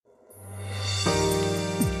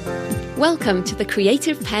Welcome to the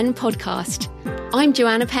Creative Pen podcast. I'm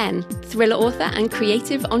Joanna Penn, thriller author and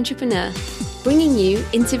creative entrepreneur, bringing you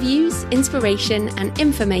interviews, inspiration and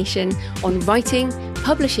information on writing,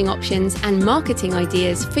 publishing options and marketing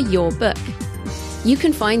ideas for your book. You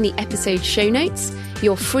can find the episode show notes,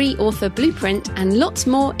 your free author blueprint and lots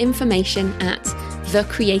more information at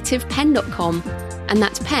thecreativepen.com, and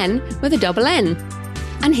that's pen with a double N.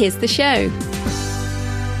 And here's the show.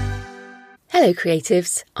 Hello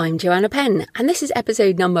creatives, I'm Joanna Penn and this is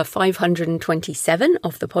episode number 527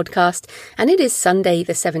 of the podcast, and it is Sunday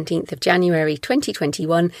the 17th of January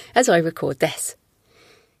 2021 as I record this.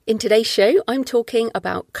 In today's show, I'm talking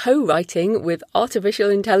about co-writing with artificial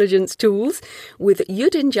intelligence tools with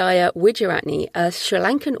Yudhanjaya Wijeratne, a Sri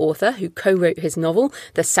Lankan author who co-wrote his novel,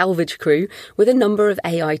 The Salvage Crew, with a number of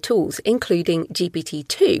AI tools, including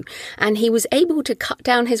GPT-2. And he was able to cut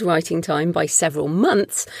down his writing time by several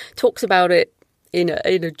months, talks about it in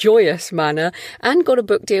a joyous manner, and got a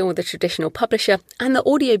book deal with a traditional publisher. And the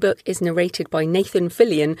audiobook is narrated by Nathan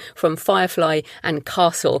Fillion from Firefly and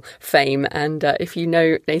Castle fame. And if you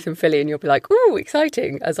know Nathan Fillion, you'll be like, ooh,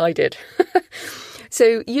 exciting, as I did.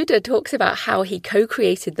 So Yuda talks about how he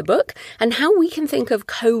co-created the book and how we can think of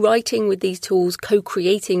co-writing with these tools,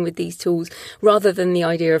 co-creating with these tools, rather than the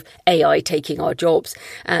idea of AI taking our jobs.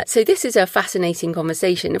 So this is a fascinating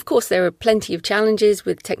conversation. Of course, there are plenty of challenges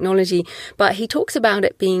with technology, but he talks about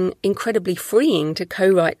it being incredibly freeing to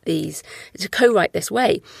co-write this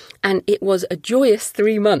way. And it was a joyous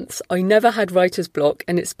 3 months. I never had writer's block,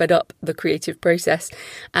 and it sped up the creative process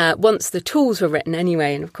once the tools were written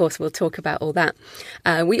anyway. And of course, we'll talk about all that.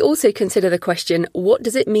 We also consider the question, what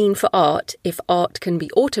does it mean for art if art can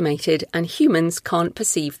be automated and humans can't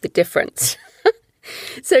perceive the difference?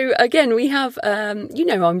 So again, we have,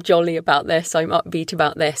 I'm jolly about this, I'm upbeat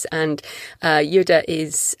about this, and Yuda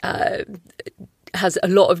has a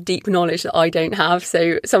lot of deep knowledge that I don't have.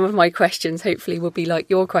 So some of my questions hopefully will be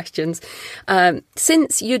like your questions.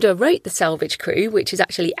 Since Yuda wrote The Salvage Crew, which is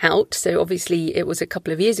actually out, so obviously it was a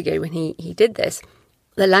couple of years ago when he did this,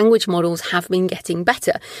 the language models have been getting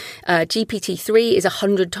better. GPT-3 is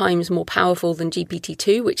 100 times more powerful than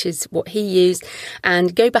GPT-2, which is what he used.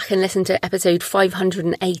 And go back and listen to episode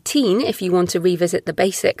 518 if you want to revisit the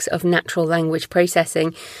basics of natural language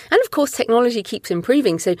processing. And of course, technology keeps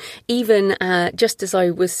improving. So even just as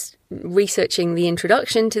I was researching the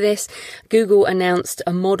introduction to this, Google announced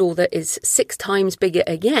a model that is 6 times bigger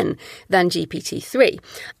again than GPT-3.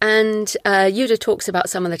 And Yuda talks about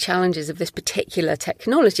some of the challenges of this particular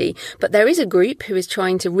technology, but there is a group who is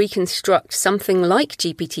trying to reconstruct something like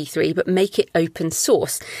GPT-3 but make it open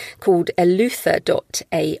source, called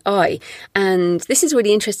Eleuther.ai. And this is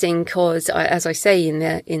really interesting because, as I say in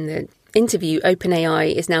the interview,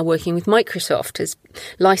 OpenAI is now working with Microsoft as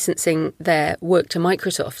licensing their work to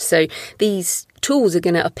Microsoft. So these tools are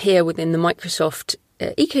going to appear within the Microsoft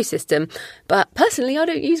ecosystem. But personally, I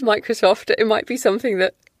don't use Microsoft. It might be something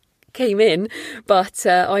that came in, but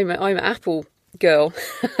I'm an Apple girl.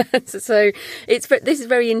 So this is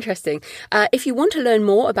very interesting. If you want to learn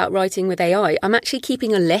more about writing with AI, I'm actually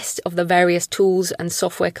keeping a list of the various tools and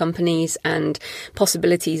software companies and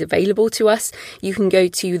possibilities available to us. You can go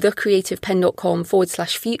to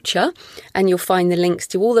thecreativepen.com/future and you'll find the links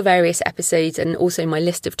to all the various episodes and also my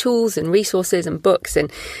list of tools and resources and books and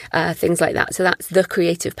things like that. So that's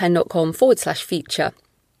thecreativepen.com/future.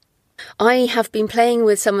 I have been playing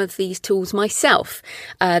with some of these tools myself.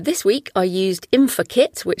 This week I used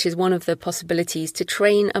InfoKit, which is one of the possibilities to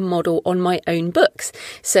train a model on my own books.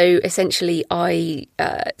 So essentially I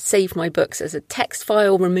saved my books as a text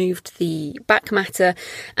file, removed the back matter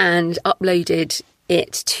and uploaded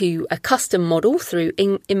it to a custom model through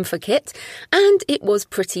InfoKit, and it was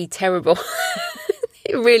pretty terrible.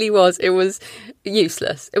 It really was. It was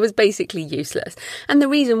useless. It was basically useless. And the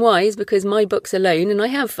reason why is because my books alone, and I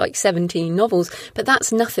have like 17 novels, but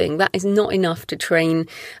that's nothing. That is not enough to train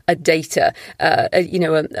an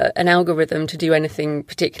algorithm to do anything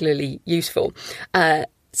particularly useful.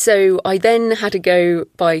 So I then had to go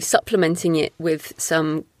by supplementing it with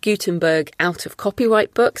some Gutenberg out of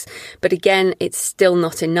copyright books. But again, it's still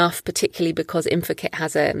not enough, particularly because InfoKit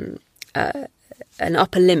has an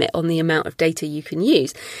upper limit on the amount of data you can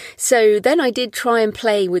use. So then I did try and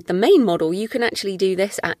play with the main model. You can actually do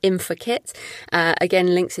this at InfoKit.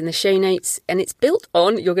 Again, links in the show notes. And it's built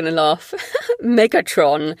on, you're going to laugh,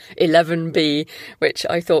 Megatron 11B, which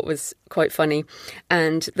I thought was quite funny.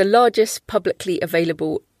 And the largest publicly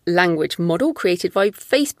available language model created by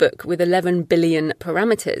Facebook with 11 billion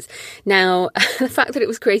parameters. Now, the fact that it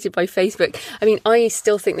was created by Facebook, I mean, I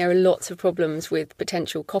still think there are lots of problems with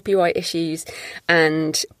potential copyright issues,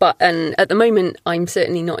 and at the moment, I'm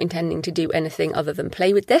certainly not intending to do anything other than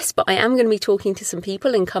play with this, but I am going to be talking to some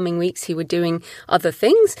people in coming weeks who are doing other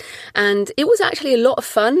things, and it was actually a lot of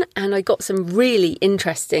fun, and I got some really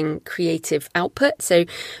interesting creative output. So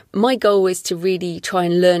my goal is to really try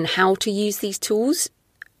and learn how to use these tools,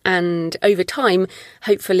 and over time,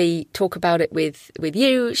 hopefully talk about it with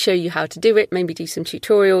you, show you how to do it, maybe do some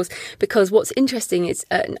tutorials. Because what's interesting is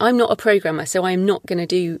I'm not a programmer, so I'm not going to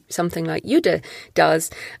do something like Yuda does,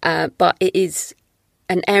 but it is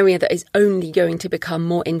an area that is only going to become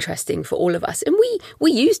more interesting for all of us. And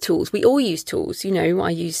we use tools. We all use tools. You know, I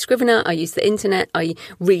use Scrivener, I use the internet, I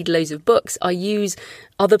read loads of books, I use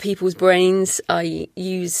other people's brains, I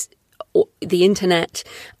use the internet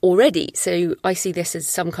already. So I see this as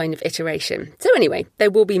some kind of iteration. So anyway,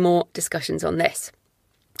 there will be more discussions on this.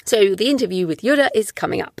 So the interview with Yuda is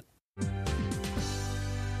coming up.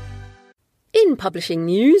 In publishing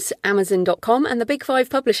news, Amazon.com and the big five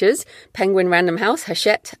publishers, Penguin Random House,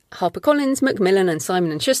 Hachette, HarperCollins, Macmillan and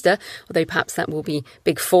Simon & Schuster, although perhaps that will be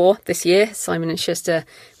big four this year. Simon & Schuster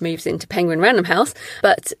moves into Penguin Random House.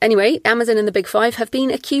 But anyway, Amazon and the big five have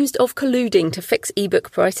been accused of colluding to fix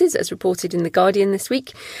ebook prices, as reported in The Guardian this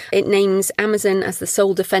week. It names Amazon as the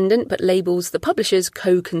sole defendant, but labels the publishers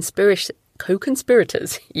co-conspirators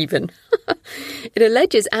even. It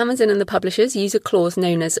alleges Amazon and the publishers use a clause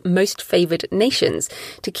known as most favoured nations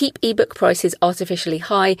to keep ebook prices artificially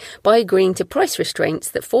high by agreeing to price restraints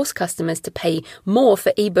that force customers to pay more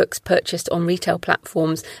for ebooks purchased on retail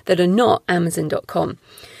platforms that are not Amazon.com.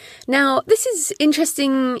 Now, this is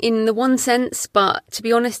interesting in the one sense, but to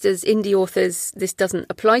be honest, as indie authors, this doesn't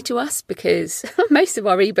apply to us because most of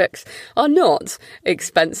our ebooks are not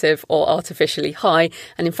expensive or artificially high.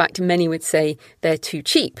 And in fact, many would say they're too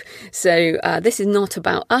cheap. So this is not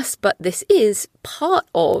about us, but this is part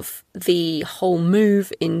of the whole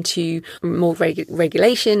move into more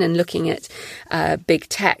regulation and looking at big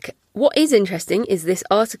tech. What is interesting is this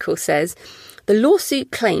article says, the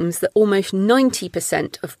lawsuit claims that almost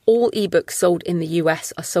 90% of all ebooks sold in the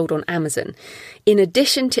US are sold on Amazon, in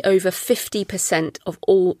addition to over 50% of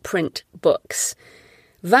all print books.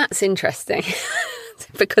 That's interesting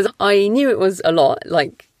because I knew it was a lot,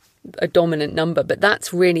 like a dominant number, but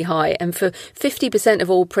that's really high. And for 50%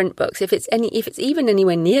 of all print books, if it's even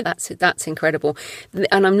anywhere near that, that's incredible.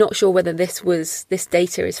 And I'm not sure whether this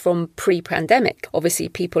data is from pre-pandemic. Obviously,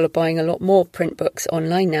 people are buying a lot more print books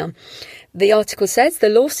online now. The article says the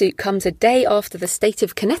lawsuit comes a day after the state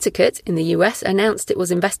of Connecticut in the US announced it was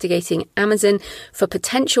investigating Amazon for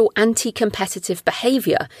potential anti-competitive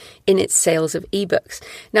behaviour in its sales of ebooks.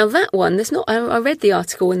 Now that one, I read the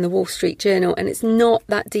article in the Wall Street Journal and it's not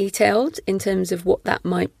that detailed in terms of what that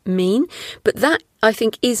might mean, but that I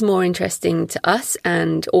think is more interesting to us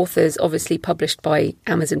and authors obviously published by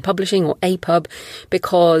Amazon Publishing or APUB,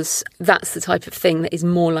 because that's the type of thing that is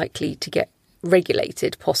more likely to get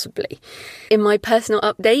regulated, possibly. In my personal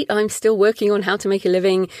update, I'm still working on how to make a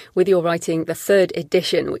living with your writing, the third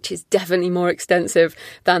edition, which is definitely more extensive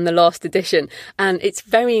than the last edition. And it's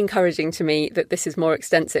very encouraging to me that this is more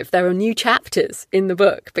extensive. There are new chapters in the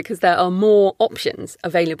book because there are more options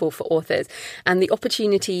available for authors. And the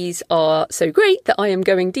opportunities are so great that I am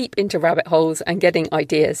going deep into rabbit holes and getting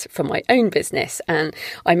ideas for my own business. And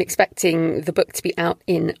I'm expecting the book to be out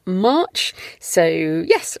in March. So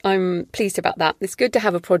yes, I'm pleased about that. It's good to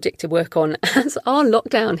have a project to work on, as our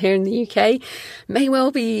lockdown here in the UK may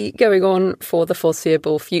well be going on for the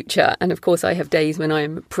foreseeable future. And of course, I have days when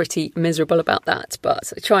I'm pretty miserable about that,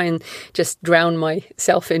 but I try and just drown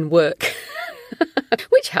myself in work.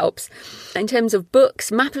 Which helps. In terms of books,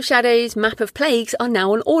 Map of Shadows, Map of Plagues are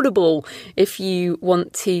now on Audible. If you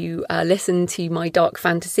want to listen to my dark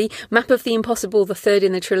fantasy, Map of the Impossible, the third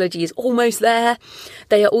in the trilogy, is almost there.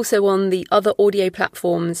 They are also on the other audio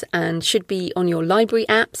platforms and should be on your library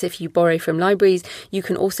apps. If you borrow from libraries, you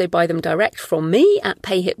can also buy them direct from me at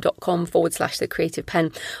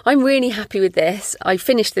payhip.com/thecreativepen. I'm really happy with this. I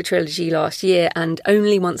finished the trilogy last year, and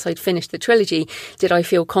only once I'd finished the trilogy did I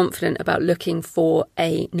feel confident about looking for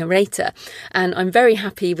a narrator. And I'm very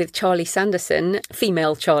happy with Charlie Sanderson,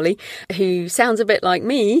 female Charlie, who sounds a bit like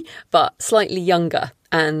me, but slightly younger,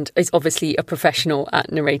 and is obviously a professional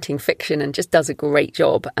at narrating fiction and just does a great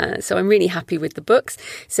job. So I'm really happy with the books.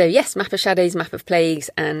 So yes, Map of Shadows, Map of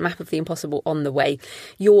Plagues and Map of the Impossible on the way.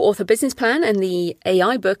 Your Author Business Plan and the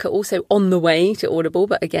AI book are also on the way to Audible,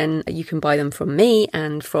 but again, you can buy them from me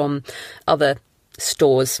and from other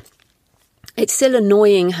stores. It's still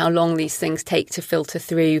annoying how long these things take to filter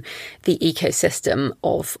through the ecosystem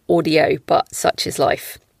of audio, but such is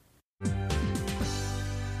life.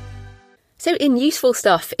 So in useful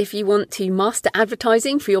stuff, if you want to master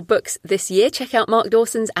advertising for your books this year, check out Mark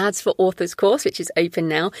Dawson's Ads for Authors course, which is open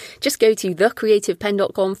now. Just go to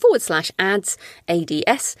thecreativepen.com/ads,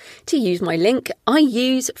 ADS, to use my link. I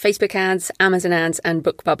use Facebook ads, Amazon ads and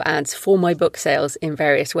BookBub ads for my book sales in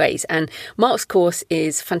various ways. And Mark's course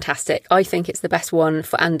is fantastic. I think it's the best one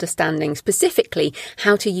for understanding specifically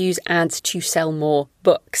how to use ads to sell more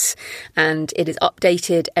books. And it is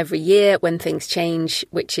updated every year when things change,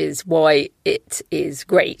 which is why it is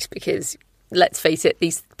great, because let's face it,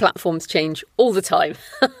 these platforms change all the time.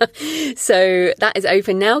 So that is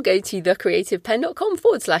open now. Go to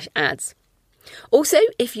thecreativepen.com/ads. Also,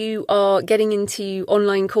 if you are getting into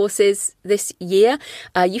online courses this year,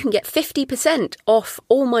 you can get 50% off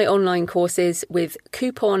all my online courses with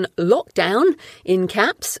coupon LOCKDOWN in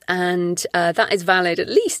caps, and that is valid at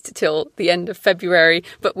least till the end of February,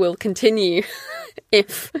 but will continue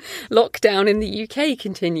if lockdown in the UK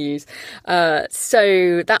continues.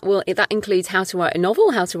 So that includes how to write a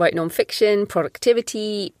novel, how to write non-fiction,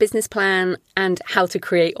 productivity, business plan, and how to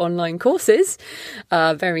create online courses.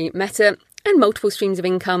 Very meta. And multiple streams of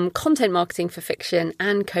income, content marketing for fiction,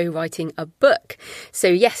 and co-writing a book. So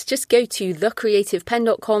yes, just go to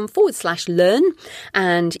thecreativepen.com/learn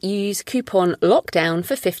and use coupon LOCKDOWN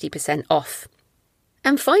for 50% off.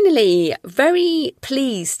 And finally, very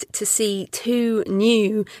pleased to see 2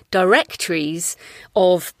 new directories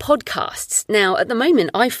of podcasts. Now, at the moment,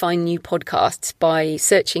 I find new podcasts by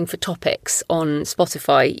searching for topics on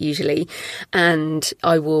Spotify usually, and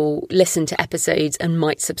I will listen to episodes and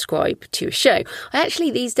might subscribe to a show. I actually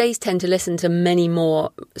these days tend to listen to many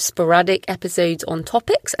more sporadic episodes on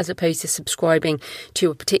topics as opposed to subscribing to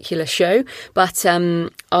a particular show. But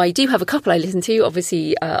I do have a couple I listen to.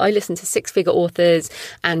 Obviously, I listen to Six Figure Authors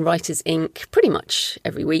and Writers Inc. pretty much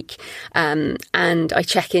every week, and I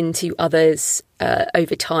check into others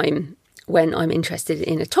over time when I'm interested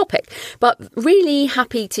in a topic. But really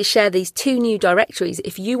happy to share these 2 new directories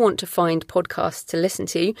if you want to find podcasts to listen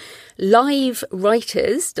to.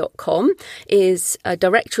 Livewriters.com is a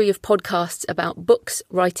directory of podcasts about books,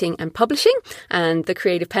 writing and publishing, and the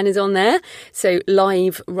Creative Pen is on there. So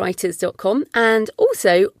livewriters.com, and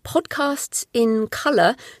also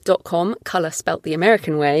podcastsincolour.com, colour spelt the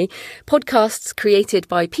American way, podcasts created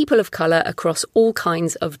by people of colour across all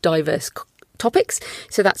kinds of diverse topics.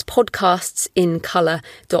 So that's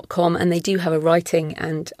podcastsincolour.com, and they do have a writing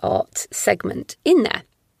and art segment in there.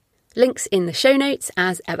 Links in the show notes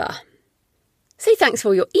as ever. So thanks for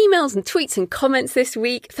all your emails and tweets and comments this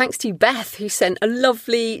week. Thanks to Beth, who sent a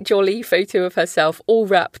lovely, jolly photo of herself all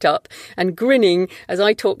wrapped up and grinning as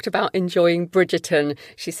I talked about enjoying Bridgerton.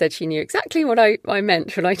 She said she knew exactly what I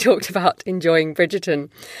meant when I talked about enjoying Bridgerton.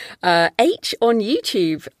 H on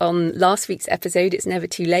YouTube on last week's episode, It's Never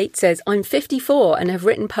Too Late, says, I'm 54 and have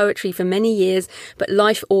written poetry for many years, but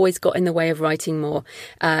life always got in the way of writing more.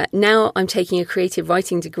 Now I'm taking a creative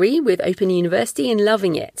writing degree with Open University and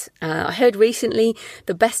loving it. I heard recently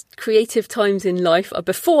the best creative times in life are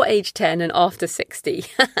before age 10 and after 60.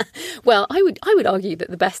 Well, I would argue that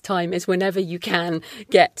the best time is whenever you can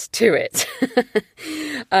get to it.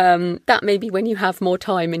 That may be when you have more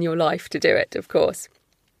time in your life to do it, of course.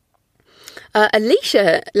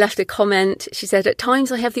 Alicia left a comment. She said, at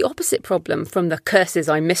times I have the opposite problem from the curses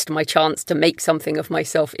I missed my chance to make something of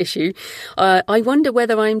myself issue. I wonder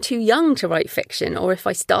whether I am too young to write fiction or if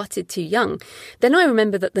I started too young. Then I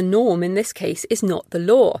remember that the norm in this case is not the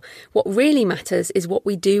law. What really matters is what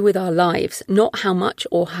we do with our lives, not how much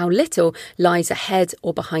or how little lies ahead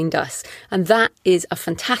or behind us. And that is a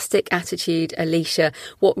fantastic attitude, Alicia.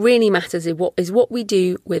 What really matters is what we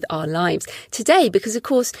do with our lives today, because of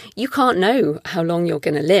course you can't know how long you're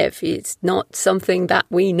going to live. It's not something that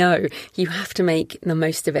we know. You have to make the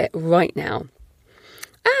most of it right now.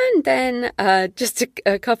 And then just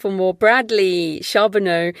a couple more. Bradley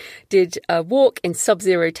Charbonneau did a walk in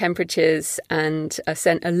sub-zero temperatures and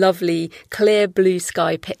sent a lovely clear blue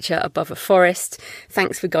sky picture above a forest.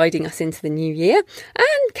 Thanks for guiding us into the new year.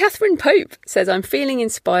 And Catherine Pope says, I'm feeling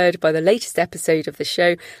inspired by the latest episode of the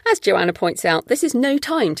show. As Joanna points out, this is no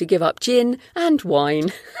time to give up gin and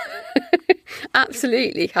wine.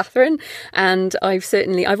 Absolutely, Catherine. And I've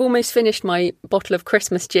almost finished my bottle of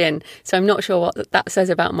Christmas gin, so I'm not sure what that says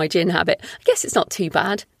about my gin habit. I guess it's not too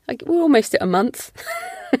bad. We're almost at a month.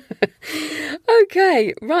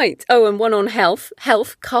 Okay, right. Oh, and one on health.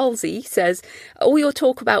 Carlsey says, all your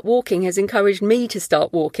talk about walking has encouraged me to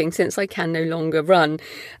start walking since I can no longer run.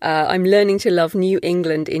 I'm learning to love New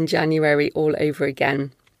England in January all over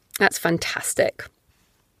again. That's fantastic.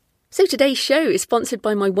 So today's show is sponsored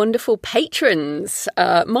by my wonderful patrons.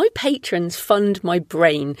 My patrons fund my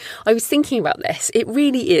brain. I was thinking about this. It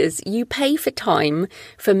really is. You pay for time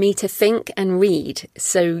for me to think and read,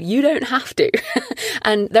 so you don't have to.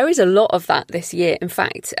 And there is a lot of that this year. In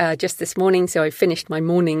fact, just this morning, so I finished my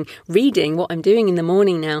morning reading, what I'm doing in the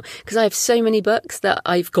morning now, because I have so many books that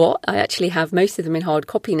I've got. I actually have most of them in hard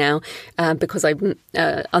copy now because I'm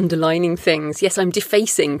underlining things. Yes, I'm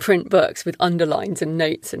defacing print books with underlines and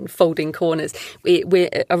notes and folding corners. We're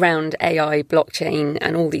around AI, blockchain,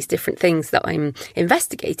 and all these different things that I'm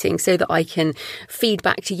investigating so that I can feed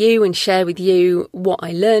back to you and share with you what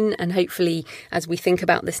I learn, and hopefully, as we think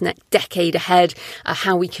about this next decade ahead,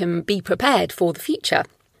 how we can be prepared for the future.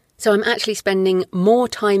 So I'm actually spending more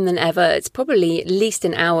time than ever. It's probably at least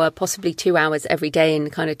an hour, possibly 2 hours every day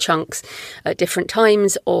in kind of chunks at different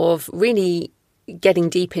times of really getting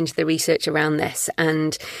deep into the research around this.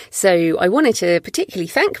 And so I wanted to particularly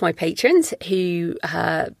thank my patrons who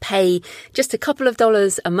pay just a couple of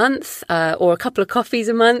dollars a month or a couple of coffees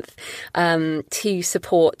a month to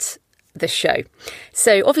support the show.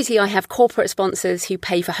 So obviously I have corporate sponsors who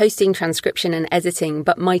pay for hosting, transcription and editing,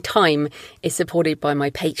 but my time is supported by my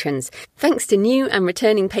patrons. Thanks to new and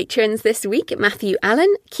returning patrons this week: Matthew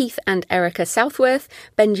Allen, Keith and Erica Southworth,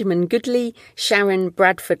 Benjamin Goodley, Sharon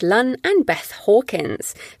Bradford Lunn and Beth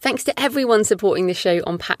Hawkins. Thanks to everyone supporting the show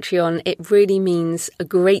on Patreon. It really means a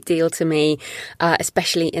great deal to me,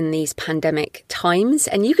 especially in these pandemic times.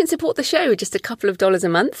 And you can support the show just a couple of dollars a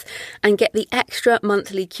month and get the extra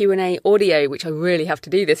monthly Q&A audio, which I really have to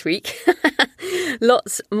do this week.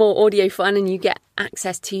 Lots more audio fun, and you get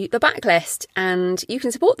access to the backlist. And you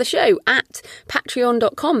can support the show at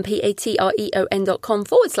patreon.com,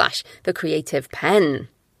 patreon.com/The Creative Pen.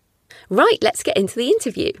 Right, let's get into the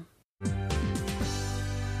interview.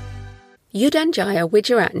 Yudhanjaya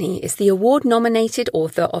Wijeratne is the award-nominated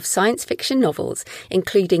author of science fiction novels,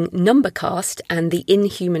 including Number Cast and The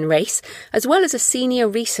Inhuman Race, as well as a senior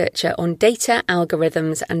researcher on data,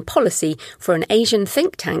 algorithms and policy for an Asian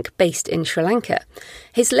think tank based in Sri Lanka.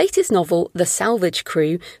 His latest novel, The Salvage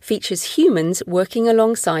Crew, features humans working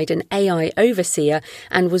alongside an AI overseer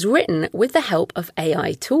and was written with the help of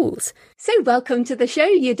AI tools. So welcome to the show,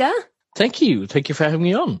 Yudha. Thank you. Thank you for having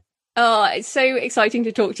me on. Oh, it's so exciting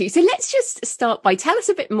to talk to you. So let's just start by tell us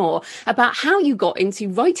a bit more about how you got into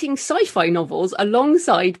writing sci-fi novels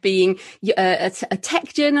alongside being a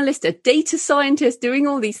tech journalist, a data scientist, doing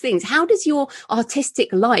all these things. How does your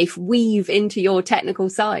artistic life weave into your technical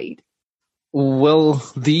side? Well,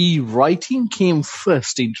 the writing came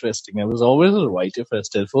first, interesting. I was always a writer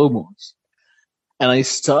first and foremost. And I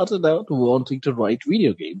started out wanting to write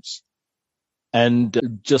video games.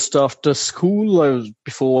 And just after school,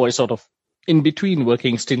 before I sort of, in between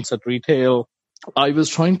working stints at retail, I was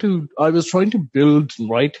trying to build,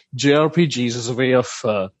 write JRPGs as a way of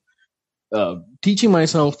teaching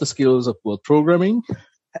myself the skills of both programming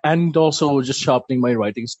and also just sharpening my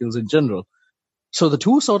writing skills in general. So the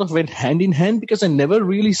two sort of went hand in hand because I never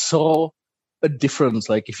really saw a difference.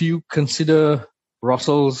 Like if you consider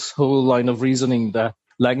Russell's whole line of reasoning that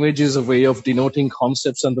language is a way of denoting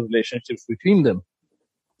concepts and the relationships between them.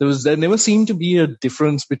 There never seemed to be a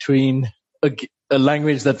difference between a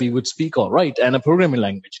language that we would speak or write and a programming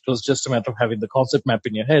language. It was just a matter of having the concept map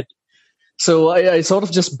in your head. So I sort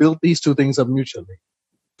of just built these two things up mutually.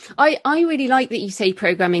 I really like that you say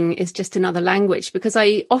programming is just another language, because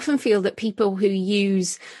I often feel that people who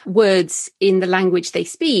use words in the language they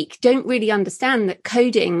speak don't really understand that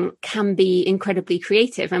coding can be incredibly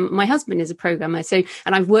creative. And my husband is a programmer,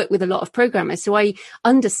 and I've worked with a lot of programmers, so I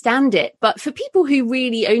understand it. But for people who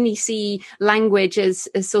really only see language as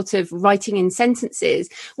sort of writing in sentences,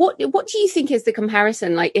 what do you think is the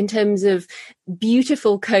comparison, like in terms of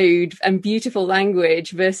beautiful code and beautiful language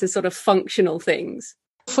versus sort of functional things?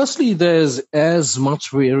 Firstly, there's as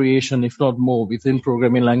much variation, if not more, within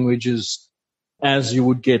programming languages as you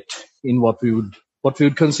would get in what we would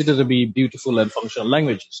consider to be beautiful and functional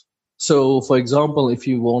languages. So, for example, if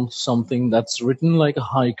you want something that's written like a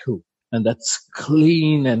haiku and that's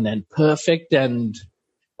clean and perfect and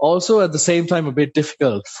also at the same time a bit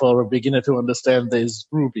difficult for a beginner to understand, there's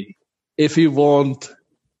Ruby. If you want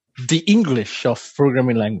the English of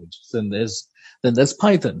programming languages, then there's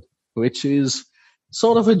Python, which is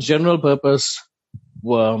sort of a general purpose.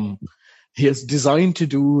 It's designed to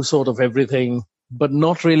do sort of everything, but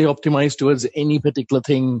not really optimized towards any particular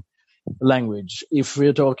thing language. If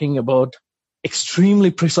we're talking about extremely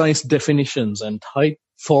precise definitions and tight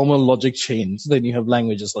formal logic chains, then you have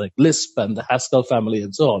languages like Lisp and the Haskell family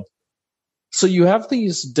and so on. So you have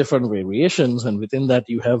these different variations, and within that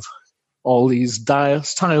you have all these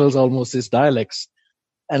styles, almost these dialects,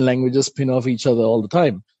 and languages spin off each other all the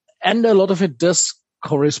time. And a lot of it does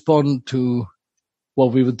correspond to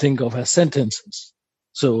what we would think of as sentences.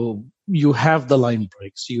 So you have the line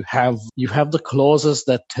breaks, you have the clauses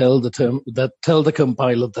that tell the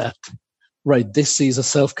compiler that, right, this is a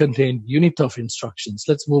self-contained unit of instructions.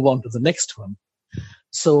 Let's move on to the next one.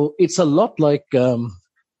 So it's a lot like when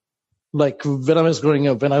I was growing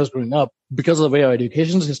up, because of the way our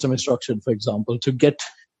education system is structured, for example, to get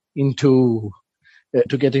into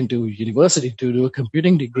university, to do a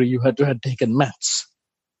computing degree, you had to have taken maths.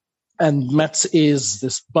 And maths is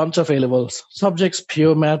this bunch of A-level subjects: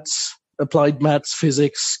 pure maths, applied maths,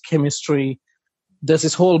 physics, chemistry. There's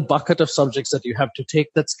this whole bucket of subjects that you have to take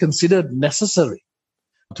that's considered necessary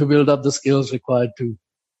to build up the skills required to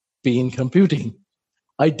be in computing.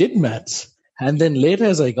 I did maths. And then later,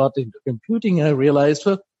 as I got into computing, I realized,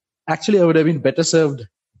 well, actually, I would have been better served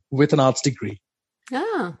with an arts degree.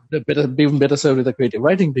 Even better served with a creative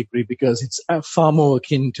writing degree, because it's far more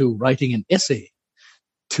akin to writing an essay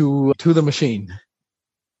to the machine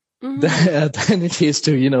than it is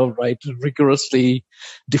to, write rigorously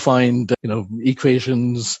defined,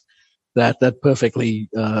 equations that perfectly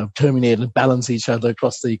terminate and balance each other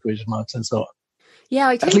across the equation marks and so on.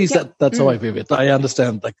 Yeah, at least that's how I view it. I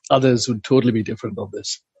understand others would totally be different on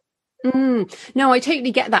this. No, I totally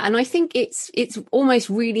get that. And I think it's almost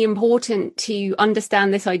really important to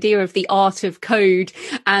understand this idea of the art of code.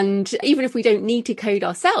 And even if we don't need to code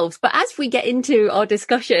ourselves, but as we get into our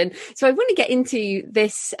discussion, so I want to get into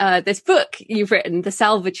this book you've written, The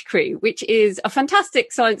Salvage Crew, which is a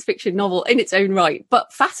fantastic science fiction novel in its own right,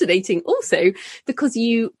 but fascinating also because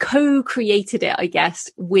you co-created it, I guess,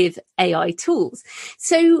 with AI tools.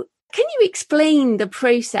 So can you explain the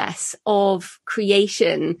process of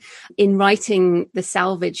creation in writing The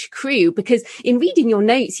Salvage Crew? Because in reading your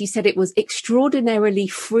notes, you said it was extraordinarily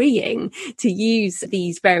freeing to use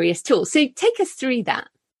these various tools. So take us through that.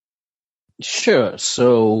 Sure.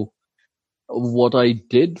 So what I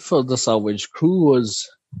did for The Salvage Crew was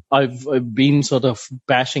I've been sort of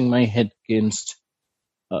bashing my head against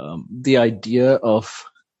the idea of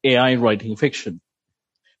AI writing fiction.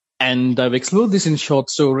 And I've explored this in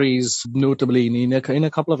short stories, notably in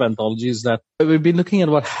a couple of anthologies, that we've been looking at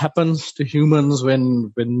what happens to humans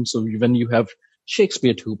when you have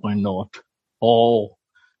Shakespeare 2.0 or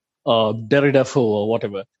Derrida 4 or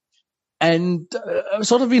whatever. And I've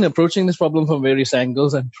sort of been approaching this problem from various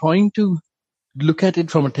angles and trying to look at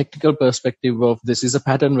it from a technical perspective of this is a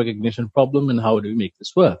pattern recognition problem and how do we make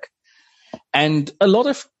this work? And a lot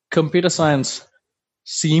of computer science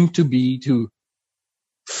seemed to be to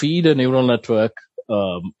feed a neural network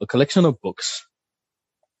a collection of books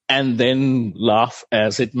and then laugh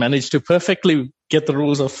as it managed to perfectly get the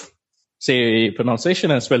rules of, say, pronunciation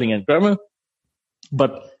and spelling and grammar,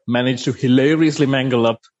 but managed to hilariously mangle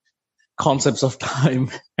up concepts of time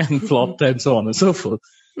and plot and so on and so forth.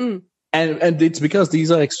 And it's because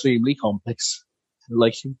these are extremely complex.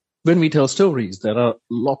 Like when we tell stories, there are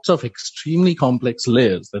lots of extremely complex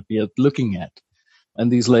layers that we are looking at. And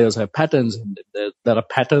these layers have patterns in it. There are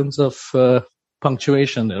patterns of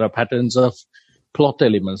punctuation. There are patterns of plot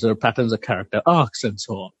elements. There are patterns of character arcs and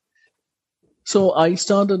so on. So I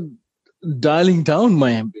started dialing down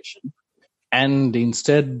my ambition and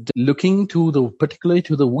instead looking particularly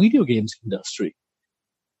to the video games industry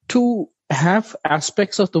to have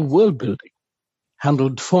aspects of the world building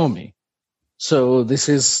handled for me. So this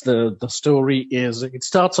is the story it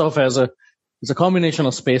starts off as it's a combination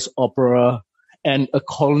of space opera and a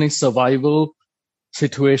colony survival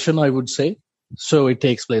situation, I would say. So it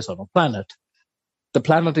takes place on a planet. The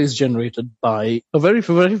planet is generated by a very,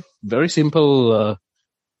 very, very simple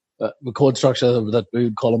code structure that we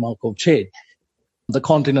would call a Markov chain. The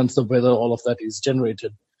continents, the weather, all of that is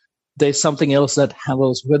generated. There's something else that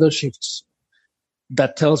handles weather shifts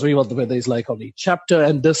that tells me what the weather is like on each chapter,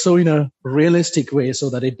 and does so in a realistic way so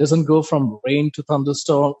that it doesn't go from rain to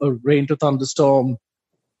thunderstorm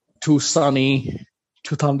to sunny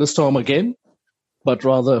to thunderstorm again, but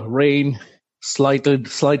rather rain, slightly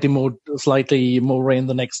more rain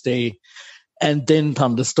the next day, and then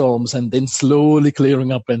thunderstorms, and then slowly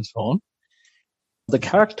clearing up and so on. The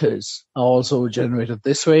characters are also generated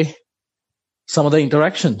this way. Some of the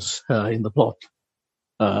interactions in the plot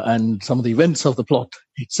and some of the events of the plot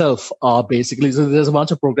itself are basically, so there's a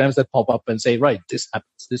bunch of programs that pop up and say, right, this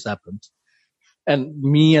happens. And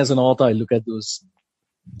me as an author, I look at those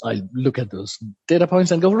data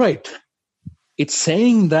points and go, right, it's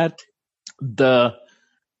saying that the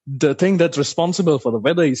thing that's responsible for the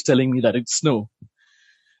weather is telling me that it's snow.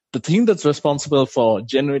 The thing that's responsible for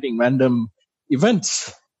generating random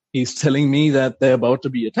events He's telling me that they're about to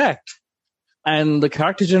be attacked. And the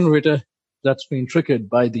character generator that's been triggered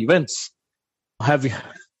by the events have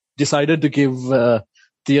decided to give the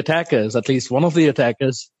attackers, at least one of the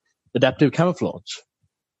attackers, adaptive camouflage.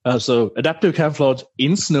 So adaptive camouflage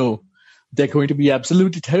in snow, they're going to be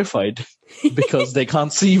absolutely terrified because they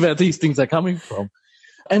can't see where these things are coming from.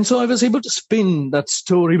 And so I was able to spin that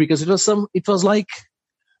story because it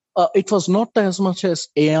was not as much as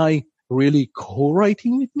AI really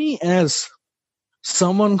co-writing with me as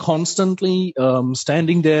someone constantly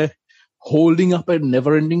standing there holding up a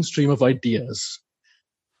never-ending stream of ideas.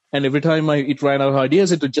 And every time it ran out of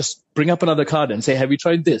ideas, it would just bring up another card and say, have you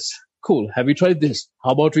tried this? Cool. Have you tried this?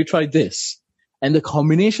 How about we try this? And the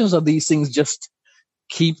combinations of these things just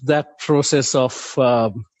keep that process of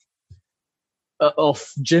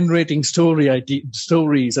generating stories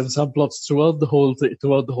and subplots throughout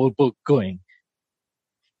the whole book going.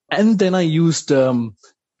 And then I used,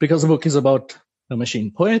 because the book is about a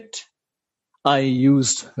machine poet, I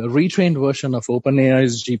used a retrained version of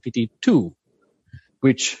OpenAI's GPT-2,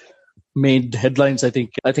 which made headlines. I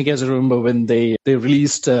think as I remember when they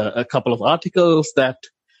released a couple of articles that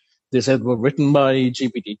they said were written by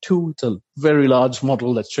GPT-2. It's a very large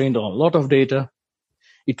model that's trained on a lot of data.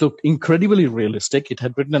 It looked incredibly realistic. It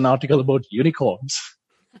had written an article about unicorns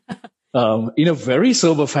in a very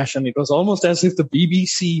sober fashion. It was almost as if the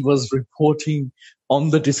BBC was reporting on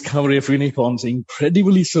the discovery of unicorns,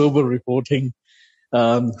 incredibly sober reporting.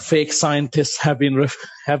 Fake scientists have been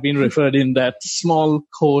referred in that small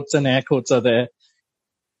quotes and air quotes are there.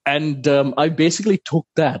 And I basically took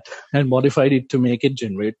that and modified it to make it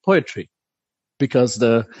generate poetry, because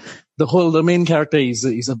the main character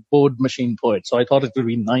is a bored machine poet. So I thought it would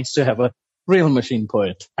be nice to have a real machine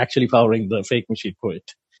poet actually powering the fake machine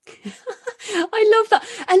poet. I love that.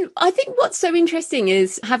 And I think what's so interesting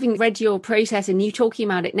is, having read your process and you talking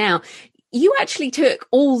about it now, you actually took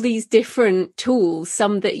all these different tools,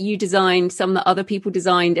 some that you designed, some that other people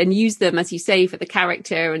designed, and used them, as you say, for the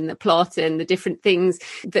character and the plot and the different things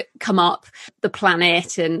that come up, the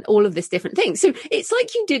planet and all of this different things. So it's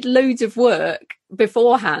like you did loads of work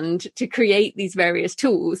beforehand to create these various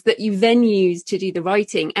tools that you then use to do the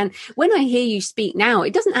writing. And when I hear you speak now,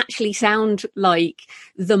 it doesn't actually sound like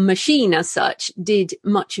the machine as such did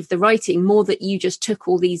much of the writing, more that you just took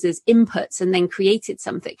all these as inputs and then created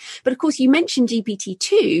something. But of course, you mentioned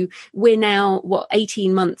GPT-2. We're now,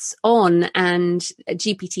 18 months on, and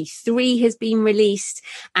GPT-3 has been released,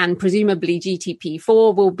 and presumably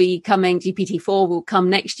GPT-4 will be coming. GPT-4 will come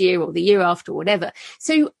next year or the year after, whatever.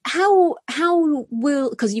 So how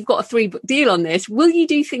because you've got a 3-book deal on this, will you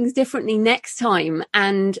do things differently next time?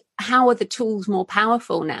 And how are the tools more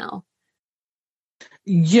powerful now?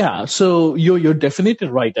 Yeah, so you're definitely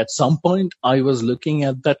right. At some point, I was looking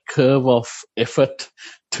at that curve of effort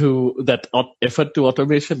to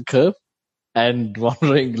automation curve and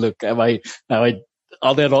wondering, look, are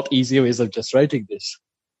there not easier ways of just writing this?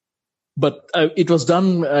 But it was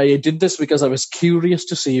done. I did this because I was curious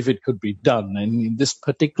to see if it could be done. And in this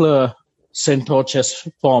particular Centaur chess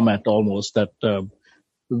format, almost, that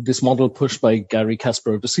this model pushed by Gary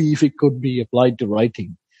Kasparov to see if it could be applied to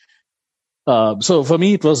writing. So for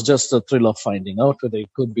me, it was just a thrill of finding out whether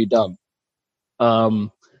it could be done.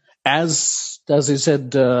 As you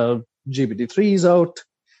said, GPT-3 is out,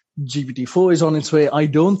 GPT-4 is on its way. I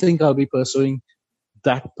don't think I'll be pursuing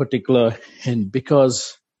that particular end,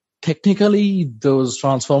 because technically those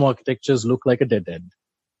transform architectures look like a dead end.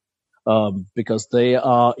 Because they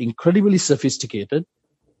are incredibly sophisticated.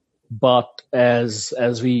 But as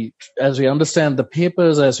we understand the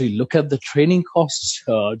papers, as we look at the training costs,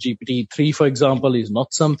 GPT-3, for example, is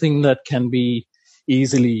not something that can be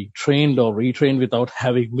easily trained or retrained without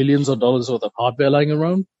having millions of dollars worth of hardware lying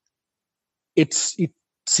around. It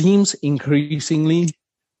seems increasingly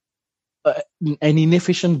an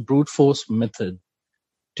inefficient brute force method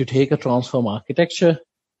to take a transform architecture,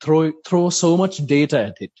 throw so much data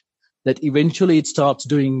at it, that eventually it starts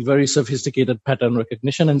doing very sophisticated pattern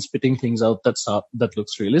recognition and spitting things out that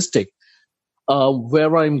looks realistic.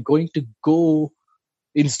 Where I'm going to go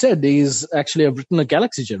instead is, actually, I've written a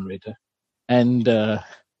galaxy generator, and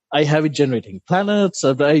I have it generating planets.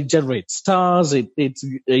 I generate stars.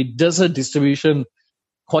 It does a distribution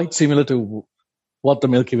quite similar to what the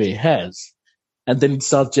Milky Way has, and then it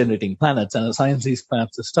starts generating planets and assigns these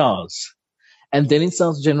planets to stars, and then it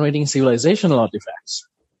starts generating civilizational artifacts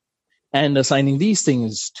and assigning these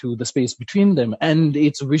things to the space between them. And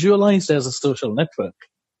it's visualized as a social network.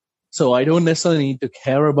 So I don't necessarily need to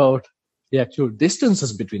care about the actual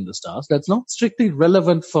distances between the stars. That's not strictly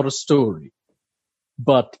relevant for a story.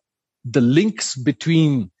 But the links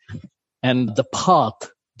between and the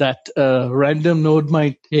path that a random node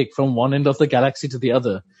might take from one end of the galaxy to the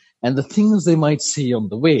other, and the things they might see on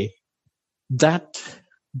the way, that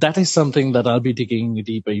is something that I'll be digging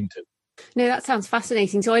deeper into. No, that sounds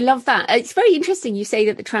fascinating. So I love that. It's very interesting you say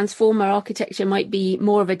that the transformer architecture might be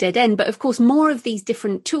more of a dead end, but of course more of these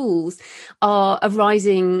different tools are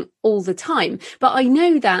arising all the time. But I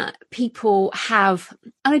know that people have,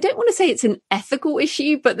 and I don't want to say it's an ethical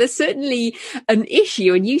issue, but there's certainly an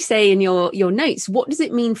issue. And you say in your notes, what does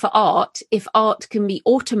it mean for art if art can be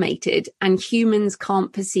automated and humans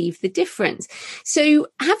can't perceive the difference? So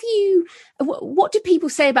what do people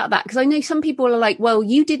say about that? Because I know some people are like, well,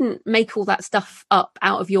 you didn't make all that stuff up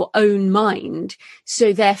out of your own mind,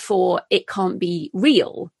 so therefore it can't be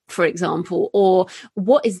real, for example. Or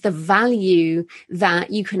what is the value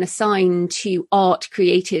that you can assign to art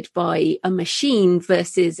created by a machine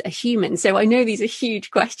versus a human? So I know these are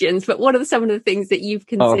huge questions, but what are some of the things that you've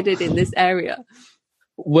considered in this area?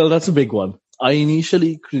 Well, that's a big one. I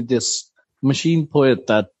initially created this machine poet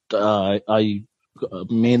that I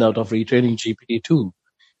made out of retraining GPT-2.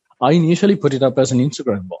 I initially put it up as an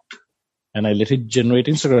Instagram bot, and I let it generate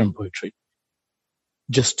Instagram poetry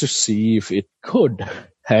just to see if it could.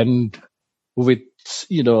 And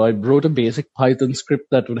I wrote a basic Python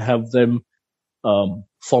script that would have them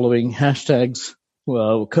following hashtags,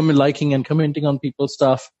 liking and commenting on people's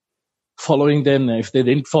stuff, following them. If they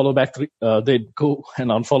didn't follow back, they'd go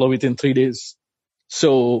and unfollow within 3 days.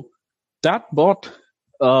 So that bot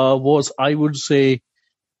was, I would say,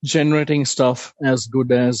 generating stuff as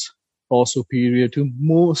good as or superior to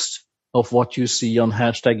most of what you see on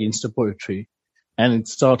hashtag Insta Poetry. And it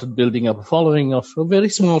started building up a very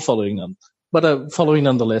small following, but a following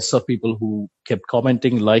nonetheless of people who kept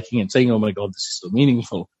commenting, liking, and saying, oh my God, this is so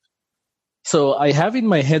meaningful. So I have in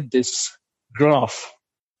my head this graph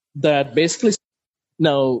that basically,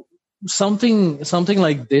 now something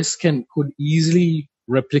like this could easily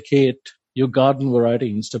replicate your garden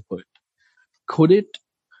variety Insta Poet. Could it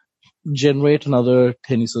generate another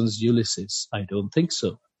Tennyson's Ulysses? I don't think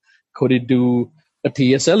so. Could it do a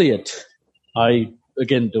T.S. Eliot? I,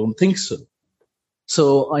 again, don't think so.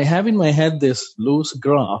 So I have in my head this loose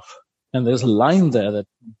graph, and there's a line there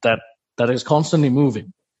that is constantly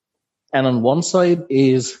moving. And on one side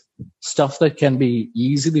is stuff that can be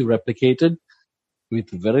easily replicated with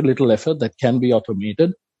very little effort, that can be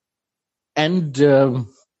automated, and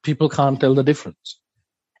people can't tell the difference.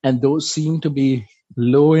 And those seem to be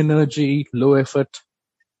low energy, low effort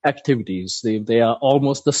activities. They are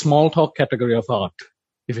almost the small talk category of art,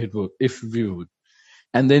 if we would.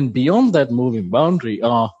 And then beyond that moving boundary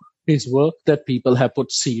is work that people have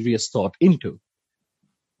put serious thought into.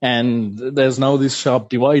 And there's now this sharp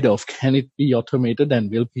divide of, can it be automated and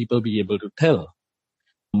will people be able to tell?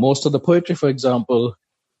 Most of the poetry, for example,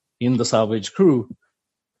 in the Savage Crew,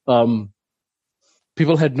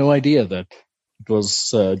 people had no idea that it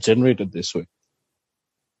was generated this way,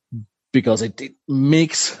 because it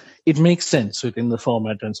makes sense within the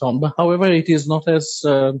format and so on. But however, it is not as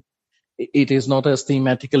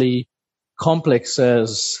thematically complex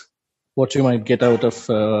as what you might get out of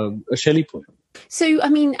a Shelley poem. So, I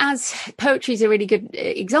mean, as poetry is a really good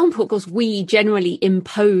example, of course, we generally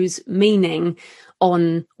impose meaning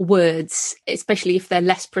on words, especially if they're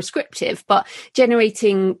less prescriptive, but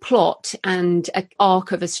generating plot and an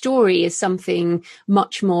arc of a story is something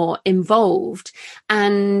much more involved.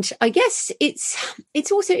 And I guess it's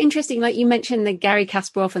also interesting, like you mentioned the Garry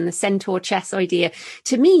Kasparov and the centaur chess idea.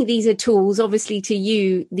 To me, these are tools. Obviously, to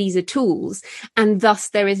you, these are tools. And thus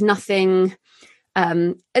there is nothing,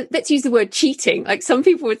 let's use the word cheating. Like some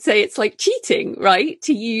people would say it's like cheating, right?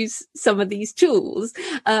 To use some of these tools.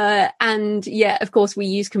 And yeah, of course we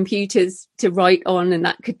use computers to write on, and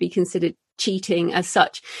that could be considered cheating as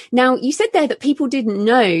such. Now, you said there that people didn't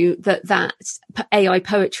know that AI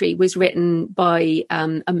poetry was written by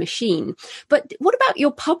a machine. But what about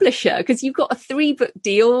your publisher? Because you've got a 3-book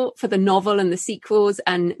deal for the novel and the sequels,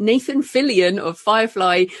 and Nathan Fillion of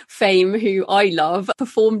Firefly fame, who I love,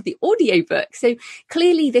 performed the audiobook. So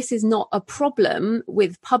clearly this is not a problem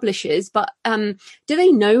with publishers, but do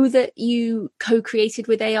they know that you co-created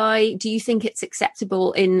with AI? Do you think it's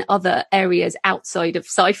acceptable in other areas outside of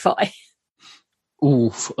sci-fi?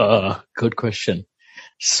 Good question.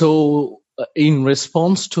 So in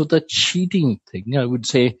response to the cheating thing, I would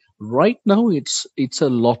say right now it's a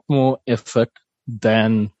lot more effort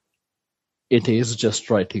than it is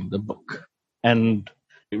just writing the book. And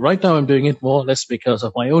right now I'm doing it more or less because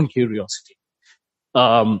of my own curiosity.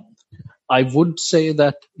 I would say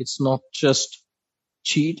that it's not just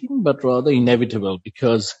cheating, but rather inevitable,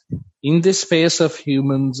 because in this space of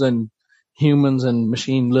humans and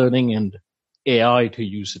machine learning and AI, to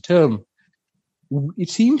use the term, it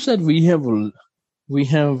seems that we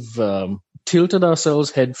have tilted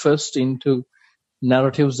ourselves headfirst into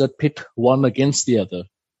narratives that pit one against the other,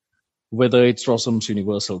 whether it's Rossum's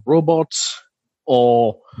Universal Robots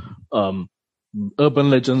or um, urban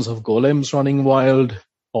legends of golems running wild,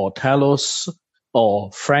 or Talos,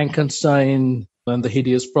 or Frankenstein and the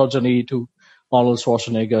hideous progeny to Arnold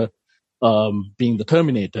Schwarzenegger being the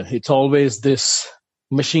Terminator. It's always this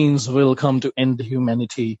machines will come to end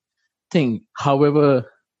humanity thing.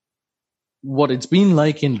 However, what it's been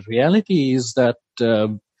like in reality is that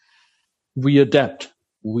we adapt.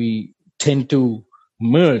 We tend to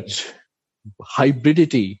merge.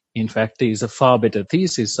 Hybridity, in fact, is a far better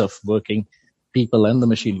thesis of working people and the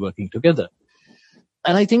machine working together.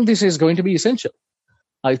 And I think this is going to be essential.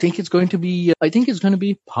 I think it's going to be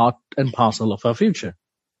part and parcel of our future.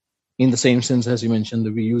 In the same sense, as you mentioned,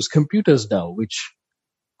 that we use computers now, which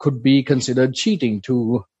could be considered cheating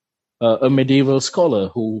to a medieval scholar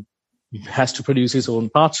who has to produce his own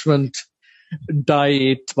parchment, dye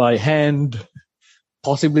it by hand,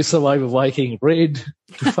 possibly survive a Viking raid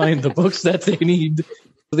to find the books that they need.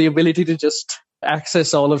 The ability to just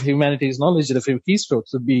access all of humanity's knowledge in a few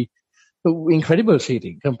keystrokes would be incredible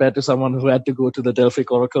cheating compared to someone who had to go to the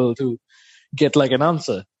Delphic Oracle to get like an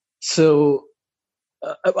answer. So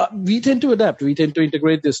we tend to adapt. We tend to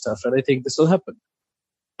integrate this stuff, and I think this will happen.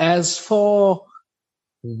 As for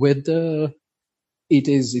whether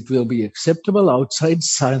it will be acceptable outside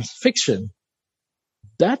science fiction,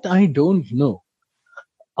 that I don't know.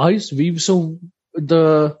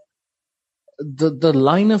 The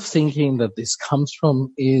line of thinking that this comes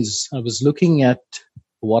from is, I was looking at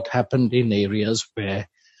what happened in areas where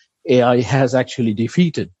AI has actually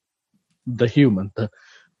defeated the human,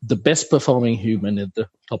 the best performing human at the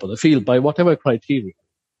top of the field by whatever criteria.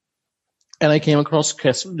 And I came across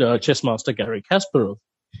chess master Garry Kasparov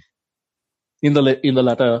in the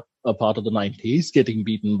latter part of the 90s, getting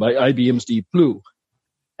beaten by IBM's Deep Blue.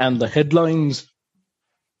 And the headlines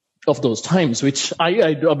of those times, which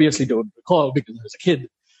I obviously don't recall because I was a kid,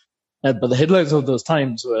 but the headlines of those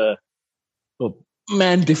times were,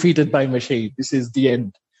 man defeated by machine. This is the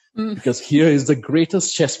end. Because here is the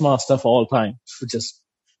greatest chess master of all time, just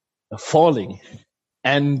falling.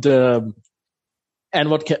 And what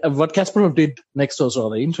Kasparov did next was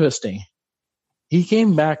rather interesting. He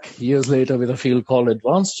came back years later with a field called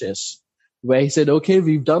Advanced Chess, where he said, okay,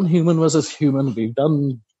 we've done human versus human, we've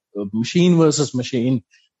done machine versus machine.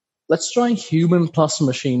 Let's try human plus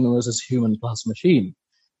machine versus human plus machine.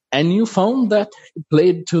 And you found that it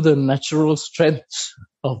played to the natural strengths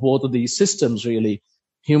of both of these systems, really.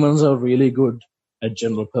 Humans are really good at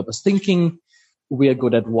general purpose thinking. We are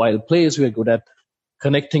good at wild plays. We are good at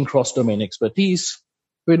connecting cross-domain expertise.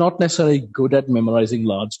 We're not necessarily good at memorizing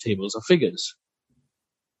large tables of figures.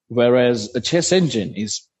 Whereas a chess engine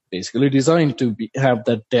is basically designed to have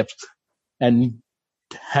that depth and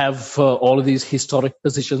have all of these historic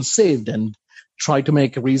positions saved and try to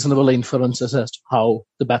make reasonable inferences as to how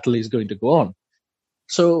the battle is going to go on.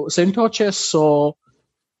 So Centaur Chess saw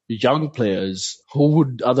young players who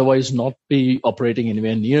would otherwise not be operating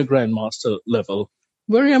anywhere near Grandmaster level,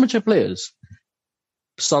 very amateur players,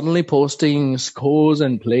 suddenly posting scores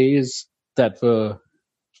and plays that were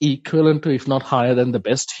equivalent to, if not higher than, the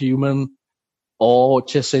best human or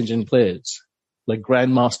chess engine players. Like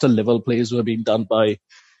Grandmaster level plays were being done by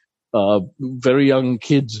very young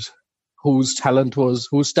kids whose talent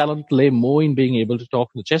lay more in being able to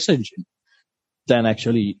talk to the chess engine than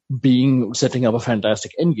actually setting up a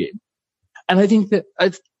fantastic endgame. And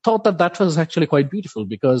I thought that was actually quite beautiful,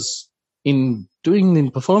 because in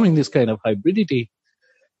performing this kind of hybridity,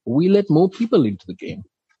 we let more people into the game.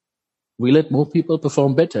 We let more people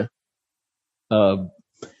perform better.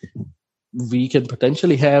 We can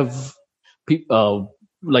potentially have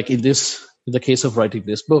like in the case of writing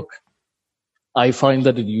this book, I find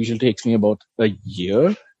that it usually takes me about a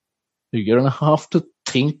year and a half to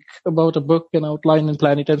think about a book and outline and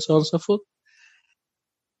plan it and so on and so forth.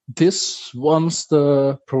 This, once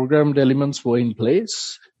the programmed elements were in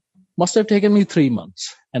place, must have taken me 3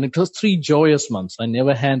 months. And it was 3 joyous months. I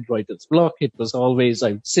never had writer's block. It was always,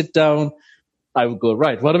 I would sit down, I would go,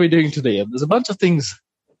 right, what are we doing today? And there's a bunch of things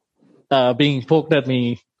being poked at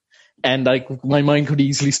me, and my mind could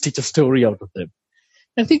easily stitch a story out of them.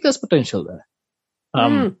 I think there's potential there.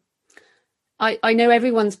 I know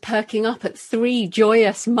everyone's perking up at 3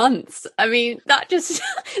 joyous months. I mean, that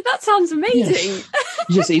sounds amazing.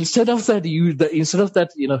 Yes. Instead of that,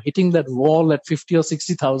 hitting that wall at 50 or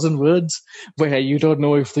 60,000 words where you don't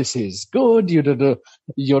know if this is good, you don't know,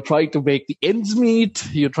 you're trying to make the ends meet,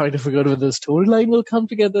 you're trying to figure out whether the storyline will come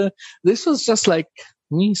together. This was just like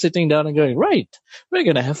me sitting down and going, right, we're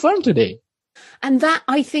going to have fun today. And that,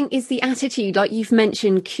 I think, is the attitude. Like you've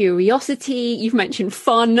mentioned curiosity, you've mentioned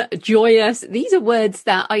fun, joyous. These are words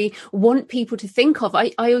that I want people to think of.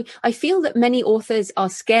 I feel that many authors are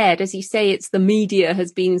scared. As you say, it's the media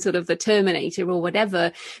has been sort of the Terminator or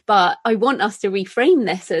whatever. But I want us to reframe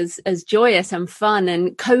this as joyous and fun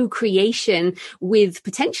and co-creation with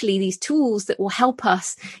potentially these tools that will help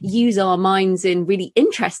us use our minds in really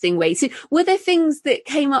interesting ways. So were there things that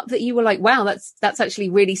came up that you were like, wow, that's actually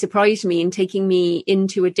really surprised me and taking me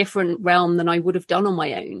into a different realm than I would have done on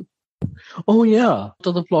my own? Oh, yeah.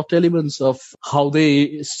 To the plot elements of how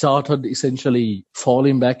they started essentially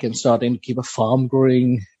falling back and starting to keep a farm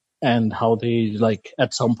growing, and how they, like,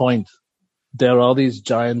 at some point, there are these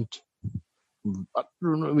giant,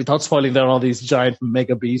 without spoiling, there are these giant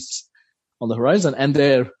mega beasts on the horizon, and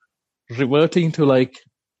they're reverting to, like,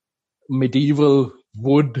 medieval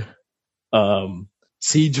wood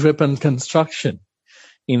siege weapon construction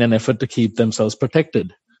in an effort to keep themselves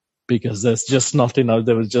protected, because there was just not enough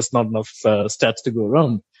stats to go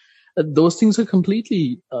around. Those things are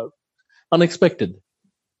completely unexpected.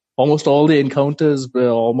 Almost all the encounters,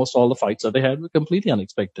 almost all the fights that they had were completely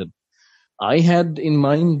unexpected. I had in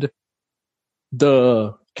mind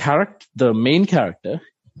the main character,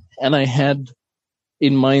 and I had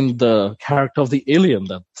in mind the character of the alien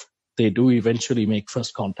that they do eventually make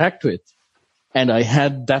first contact with. And I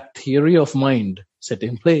had that theory of mind set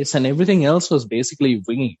in place, and everything else was basically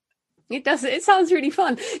winging. It sounds really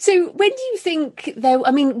fun. So when do you think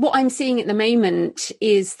what I'm seeing at the moment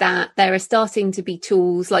is that there are starting to be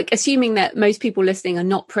tools, like assuming that most people listening are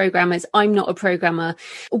not programmers, I'm not a programmer.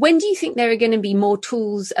 When do you think there are going to be more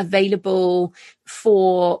tools available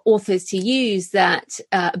for authors to use that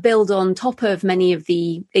build on top of many of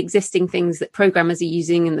the existing things that programmers are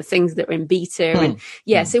using and the things that are in beta?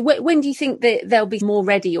 So when do you think that they'll be more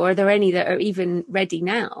ready, or are there any that are even ready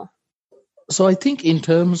now? So I think in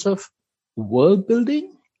terms of world building,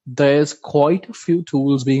 there's quite a few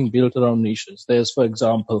tools being built around niches. There's, for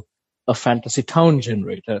example, a fantasy town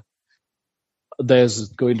generator. There's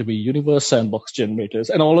going to be universe sandbox generators,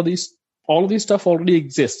 and all of these stuff already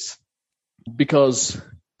exists, because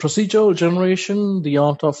procedural generation, the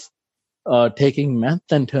art of taking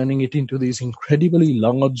math and turning it into these incredibly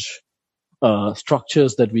large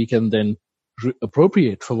structures that we can then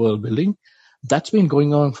appropriate for world building, that's been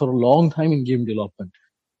going on for a long time in game development.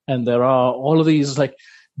 And there are all of these, like,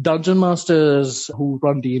 dungeon masters who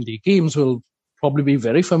run D&D games will probably be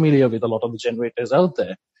very familiar with a lot of the generators out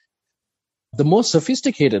there. The more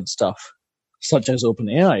sophisticated stuff, such as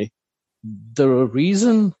OpenAI, the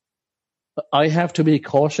reason I have to be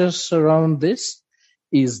cautious around this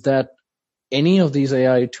is that any of these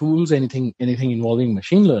AI tools, anything involving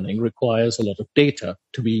machine learning, requires a lot of data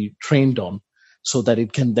to be trained on so that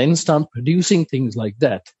it can then start producing things like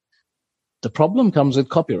that. The problem comes with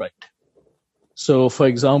copyright. So, for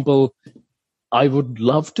example, I would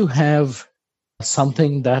love to have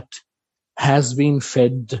something that has been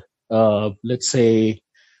fed, let's say,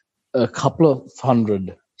 a couple of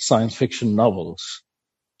hundred science fiction novels,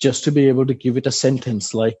 just to be able to give it a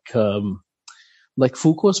sentence like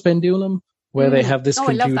Foucault's Pendulum, where they have this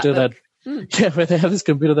computer where they have this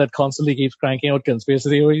computer that constantly keeps cranking out conspiracy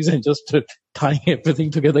theories and just tying everything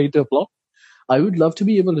together into a plot. I would love to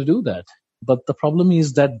be able to do that. But the problem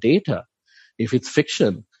is that data, if it's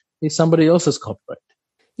fiction, is somebody else's copyright.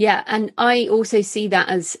 Yeah, and I also see that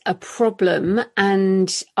as a problem.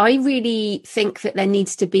 And I really think that there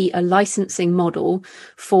needs to be a licensing model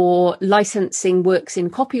for licensing works in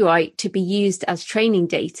copyright to be used as training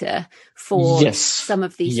data for some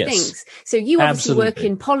of these things. So you obviously work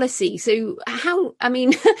in policy. So how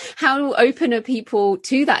open are people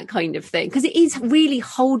to that kind of thing? Because it is really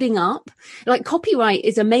holding up. Like, copyright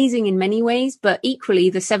is amazing in many ways, but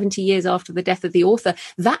equally the 70 years after the death of the author,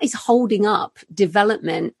 that is holding up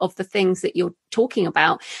development of the things that you're talking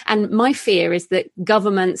about. And my fear is that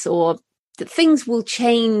governments or that things will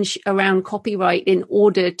change around copyright in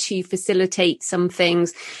order to facilitate some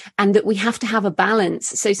things, and that we have to have a balance.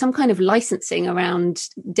 So some kind of licensing around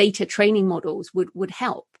data training models would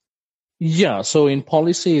help. Yeah, so in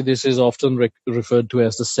policy, this is often referred to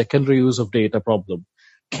as the secondary use of data problem.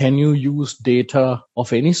 Can you use data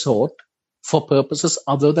of any sort for purposes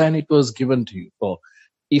other than it was given to you for?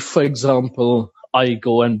 If, for example, I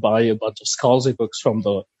go and buy a bunch of scholarly books from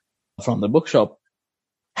the bookshop,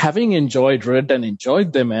 having read and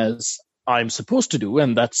enjoyed them as I'm supposed to do,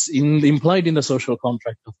 and that's implied in the social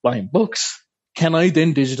contract of buying books, can I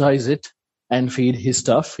then digitize it and feed his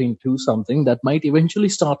stuff into something that might eventually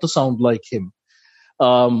start to sound like him?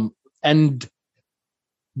 And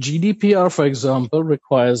GDPR, for example,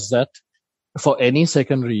 requires that for any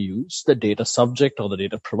secondary use, the data subject or the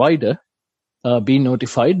data provider be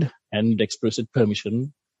notified and explicit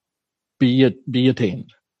permission be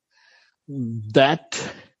attained. That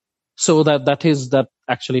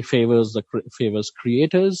actually favors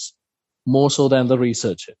creators more so than the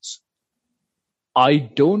researchers. I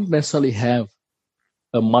don't necessarily have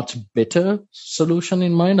a much better solution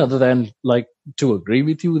in mind other than to agree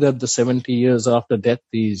with you that the 70 years after death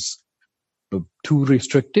is too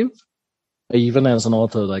restrictive. Even as an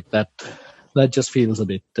author, that just feels a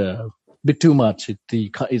bit too much.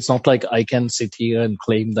 It's not like I can sit here and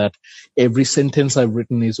claim that every sentence I've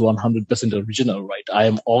written is 100% original, right? I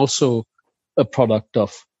am also a product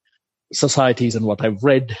of societies and what I've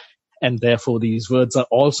read, and therefore these words are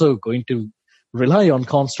also going to rely on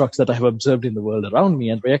constructs that I have observed in the world around me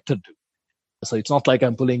and reacted to. So it's not like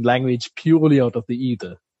I'm pulling language purely out of the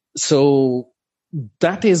ether. So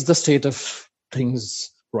that is the state of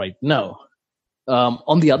things right now.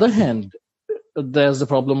 On the other hand, there's the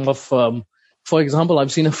problem of, for example,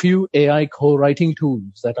 I've seen a few AI co-writing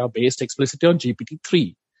tools that are based explicitly on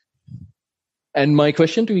GPT-3. And my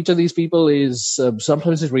question to each of these people is,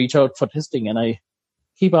 sometimes I reach out for testing and I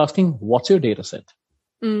keep asking, what's your data set?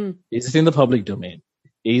 Is it in the public domain?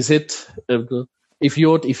 Is it, if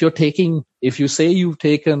you say you've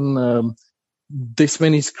taken this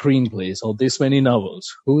many screenplays or this many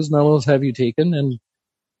novels, whose novels have you taken and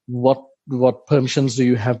what permissions do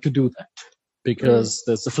you have to do that? Because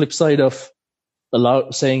there's the flip side of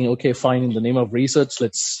saying, okay, fine, in the name of research,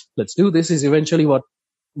 let's do this, is eventually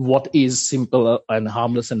what is simple and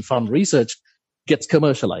harmless and fun research gets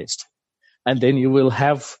commercialized. And then you will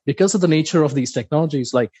have, because of the nature of these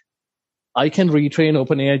technologies, like I can retrain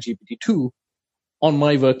OpenAI GPT-2 on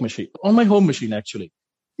my work machine, on my home machine, actually.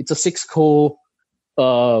 It's a 6-core,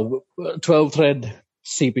 12-thread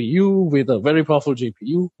CPU with a very powerful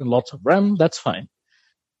GPU and lots of RAM. That's fine.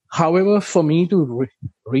 However, for me to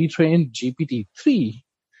retrain GPT-3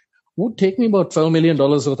 would take me about $12 million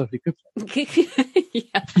worth of equipment.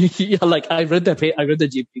 Yeah, I read the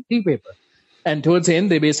GPT-3 paper. And towards the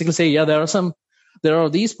end, they basically say, yeah, there are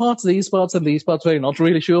these parts, and these parts where you're not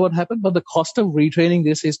really sure what happened, but the cost of retraining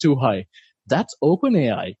this is too high. That's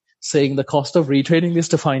OpenAI saying the cost of retraining this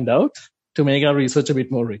to find out, to make our research a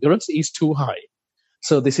bit more rigorous, is too high.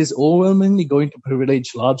 So this is overwhelmingly going to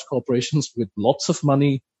privilege large corporations with lots of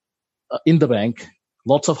money in the bank,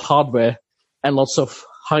 lots of hardware, and lots of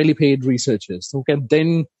highly paid researchers who can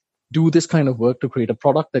then do this kind of work to create a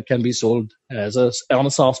product that can be sold on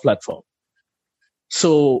a SaaS platform.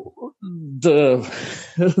 So the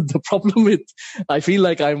problem with, I feel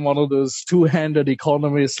like I'm one of those two-handed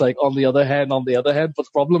economists, like on the other hand, but the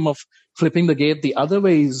problem of flipping the gate the other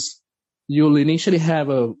way is you'll initially have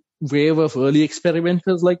a wave of early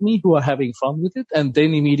experimenters like me who are having fun with it, and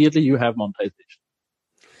then immediately you have monetization.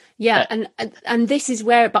 Yeah, and this is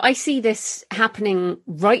where, but I see this happening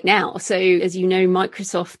right now. So as you know,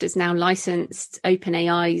 Microsoft has now licensed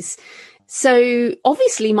OpenAI's. So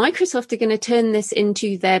obviously Microsoft are going to turn this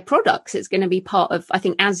into their products. It's going to be part of, I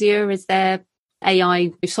think, Azure is their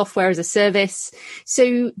AI software as a service.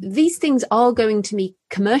 So these things are going to be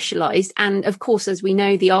commercialized. And of course, as we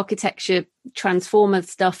know, the architecture transformer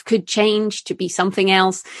stuff could change to be something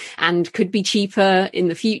else and could be cheaper in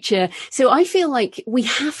the future. So I feel like we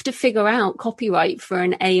have to figure out copyright for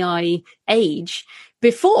an AI age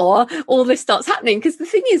before all this starts happening. Because the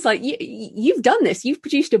thing is, like, you've done this, you've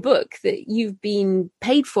produced a book that you've been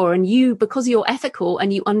paid for, and because you're ethical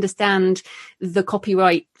and you understand the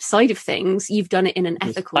copyright side of things, you've done it in an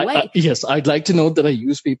ethical way. Yes, I'd like to note that I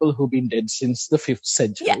use people who've been dead since the 5th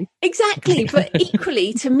century. Yeah, exactly. But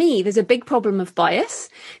equally, to me, there's a big problem of bias.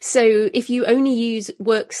 So if you only use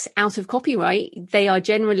works out of copyright, they are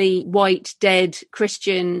generally white, dead,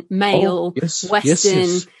 Christian, male, Western.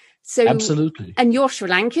 Yes. So, absolutely. And you're Sri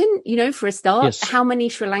Lankan, for a start. Yes. How many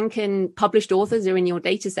Sri Lankan published authors are in your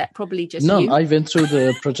data set? Probably just none. You. I went through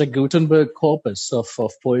the Project Gutenberg corpus of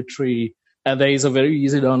poetry, and there is a very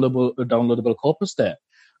easy downloadable corpus there.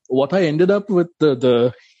 What I ended up with,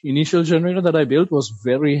 the initial generator that I built, was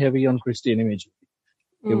very heavy on Christian imagery.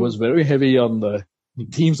 It was very heavy on the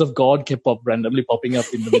themes of God kept randomly popping up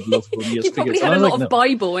in the middle of Homer's You probably had a lot of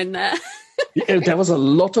Bible in there. Yeah, there was a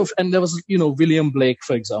lot of, and there was, William Blake,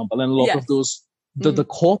 for example, and a lot of those the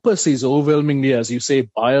corpus is overwhelmingly, as you say,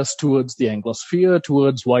 biased towards the Anglosphere,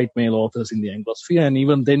 towards white male authors in the Anglosphere, and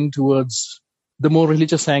even then towards the more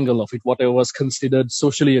religious angle of it, whatever was considered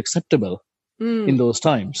socially acceptable in those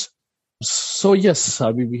times. So yes,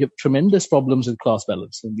 we have tremendous problems with class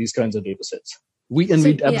balance in these kinds of data sets. We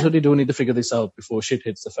absolutely don't need to figure this out before shit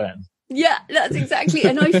hits the fan. Yeah, that's exactly.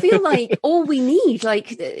 And I feel like all we need,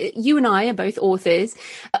 like you and I are both authors.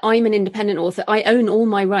 I'm an independent author. I own all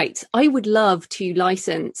my rights. I would love to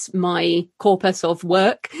license my corpus of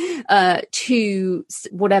work to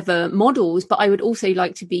whatever models, but I would also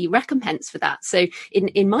like to be recompensed for that. So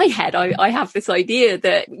in my head, I have this idea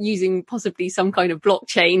that using possibly some kind of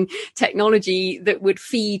blockchain technology that would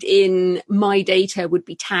feed in my data would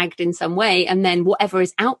be tagged in some way. And then whatever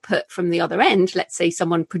is output from the other end, let's say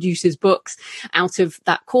someone produces books out of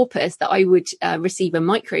that corpus, that I would receive a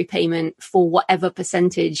micropayment for whatever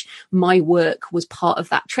percentage my work was part of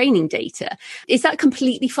that training data. Is that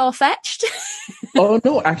completely far-fetched? Oh,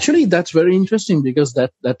 no, actually, that's very interesting because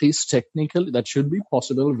that is technically, that should be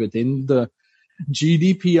possible within the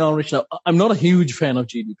GDPR. Now, I'm not a huge fan of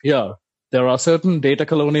GDPR. There are certain data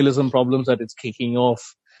colonialism problems that it's kicking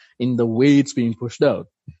off in the way it's being pushed out.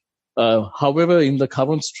 However, in the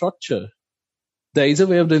current structure, there is a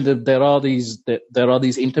way of doing that. There are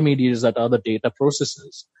these intermediaries that are the data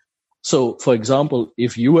processors. So, for example,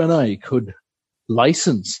 if you and I could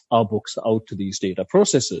license our books out to these data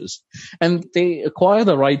processors, and they acquire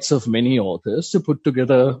the rights of many authors to put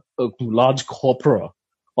together a large corpora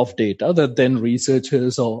of data that then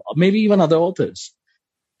researchers or maybe even other authors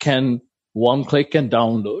can one click and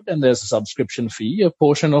download, and there's a subscription fee, a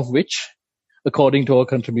portion of which, according to our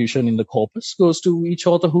contribution in the corpus, goes to each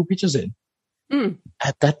author who pitches in.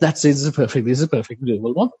 This is a perfectly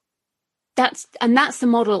doable one. That's the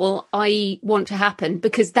model I want to happen,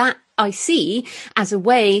 because that I see as a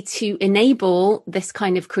way to enable this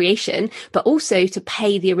kind of creation, but also to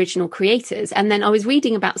pay the original creators. And then I was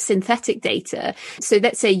reading about synthetic data. So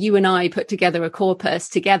let's say you and I put together a corpus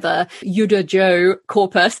together, Yudhanjaya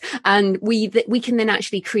corpus, and we can then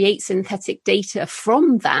actually create synthetic data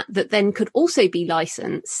from that then could also be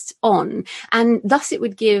licensed on. And thus it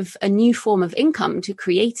would give a new form of income to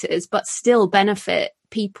creators, but still benefit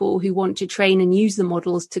people who want to train and use the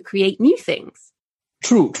models to create new things.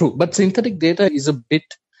 True. But synthetic data is a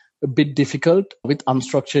bit difficult with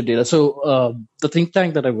unstructured data. So the think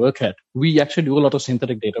tank that I work at, we actually do a lot of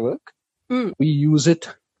synthetic data work. We use it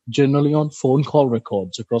generally on phone call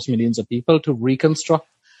records across millions of people to reconstruct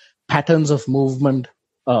patterns of movement,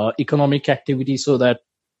 economic activity, so that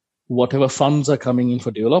whatever funds are coming in for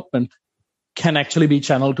development can actually be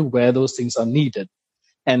channeled to where those things are needed.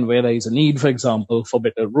 And where there is a need, for example, for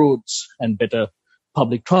better roads and better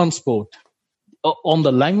public transport. On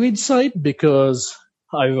the language side, because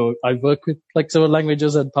I work with like several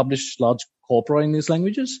languages and publish large corpora in these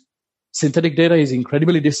languages, synthetic data is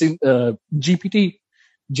incredibly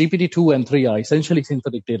GPT-2 and 3 are essentially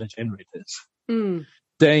synthetic data generators.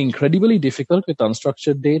 They're incredibly difficult with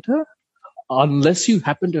unstructured data unless you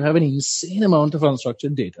happen to have an insane amount of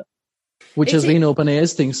unstructured data, which has been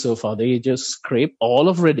OpenAI's thing so far. They just scrape all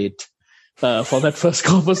of Reddit for that first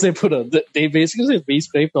corpus they put out. They basically said, we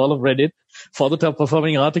scraped all of Reddit for the top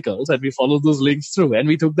performing articles and we followed those links through and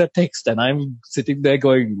we took that text, and I'm sitting there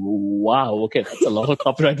going, wow, okay, that's a lot of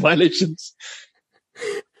copyright violations.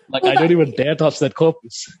 Like, I don't even dare touch that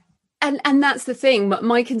corpus. And that's the thing. But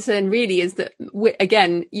my concern really is that,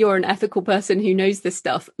 again, you're an ethical person who knows this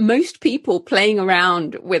stuff. Most people playing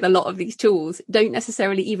around with a lot of these tools don't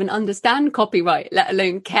necessarily even understand copyright, let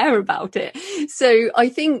alone care about it. So I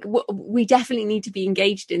think we definitely need to be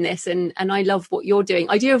engaged in this. And I love what you're doing.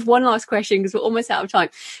 I do have one last question because we're almost out of time.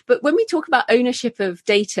 But when we talk about ownership of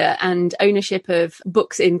data and ownership of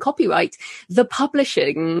books in copyright, the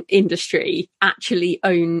publishing industry actually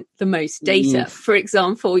own the most data. For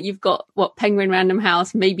example, you've got Penguin Random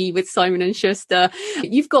House, maybe with Simon & Schuster.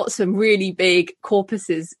 You've got some really big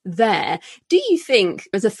corpuses there. Do you think,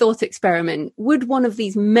 as a thought experiment, would one of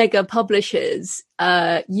these mega publishers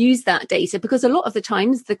use that data? Because a lot of the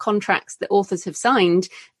times the contracts that authors have signed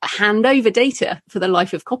hand over data for the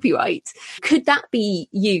life of copyright. Could that be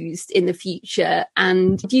used in the future?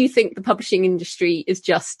 And do you think the publishing industry is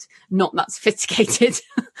just not that sophisticated?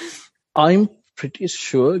 I'm pretty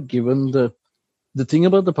sure, given the thing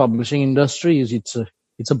about the publishing industry is it's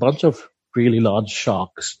a bunch of really large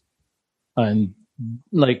sharks, and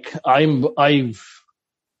like I've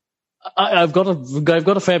got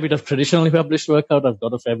a fair bit of traditionally published work out. I've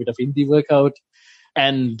got a fair bit of indie work out,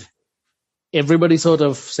 and everybody sort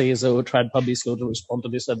of says, "Oh, trad pub is slow to respond to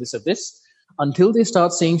this and this and this," until they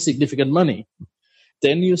start seeing significant money.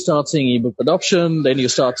 Then you start seeing ebook adoption. Then you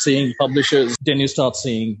start seeing publishers. Then you start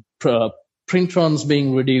seeing print runs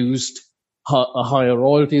being reduced, higher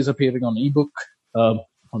royalties appearing on ebook, on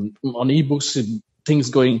ebooks, and things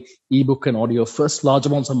going ebook and audio first, large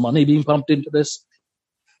amounts of money being pumped into this.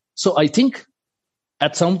 So I think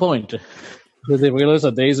at some point, they realize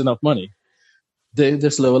that there is enough money,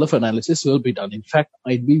 this level of analysis will be done. In fact,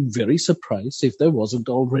 I'd be very surprised if there wasn't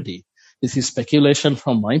already. This is speculation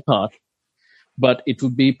from my part, but it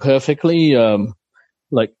would be perfectly,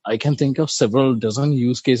 I can think of several dozen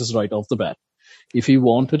use cases right off the bat. If you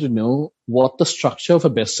wanted to know what the structure of a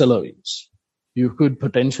bestseller is, you could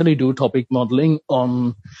potentially do topic modeling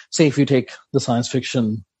on, say, if you take the science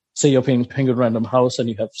fiction, say you're playing Penguin Random House and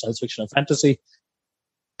you have science fiction and fantasy,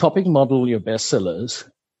 topic model your bestsellers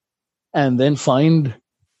and then find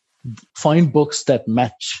books that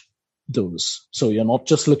match those. So you're not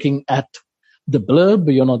just looking at the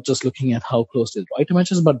blurb, you're not just looking at how close the writer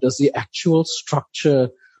matches, but does the actual structure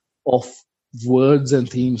of words and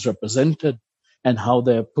themes represented and how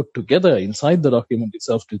they're put together inside the document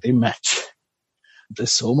itself, do they match?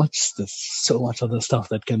 There's so much other stuff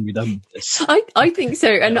that can be done with this. I think so.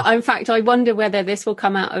 And in fact, I wonder whether this will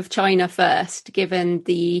come out of China first, given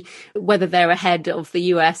whether they're ahead of the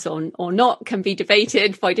US or not can be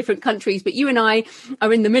debated by different countries. But you and I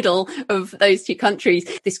are in the middle of those two countries.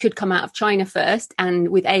 This could come out of China first. And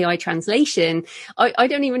with AI translation, I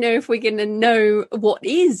don't even know if we're going to know what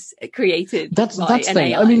is created by an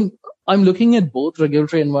AI. I mean, I'm looking at both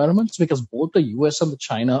regulatory environments because both the US and the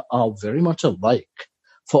China are very much alike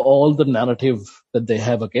for all the narrative that they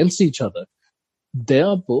have against each other. They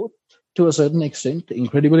are both, to a certain extent,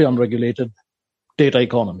 incredibly unregulated data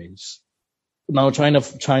economies. Now, China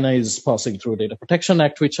is passing through a Data Protection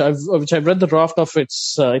Act, which I've read the draft of.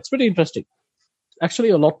 It's pretty interesting. Actually,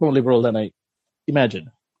 a lot more liberal than I imagined.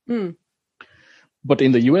 Mm. But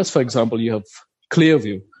in the US, for example, you have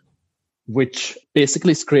Clearview, which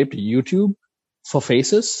basically scraped YouTube for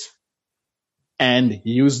faces and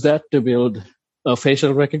used that to build a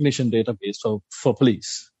facial recognition database for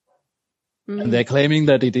police. Mm. And they're claiming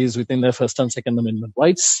that it is within their First and Second Amendment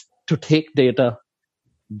rights to take data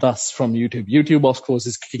thus from YouTube. YouTube, of course,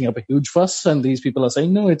 is kicking up a huge fuss, and these people are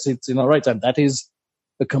saying, no, it's in our rights, and that is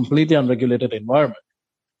a completely unregulated environment.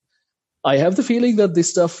 I have the feeling that this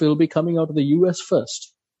stuff will be coming out of the US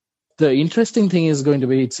first. The interesting thing is going to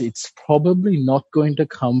be it's probably not going to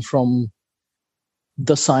come from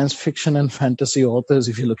the science fiction and fantasy authors.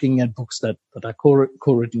 If you're looking at books that are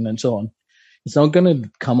co-written and so on, it's not going to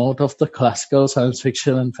come out of the classical science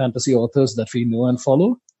fiction and fantasy authors that we know and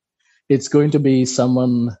follow. It's going to be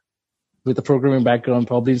someone with a programming background,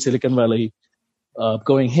 probably in Silicon Valley,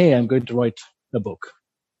 going, hey, I'm going to write a book.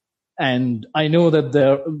 And I know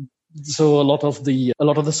that so a lot of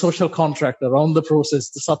the social contract around the process,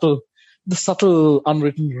 the subtle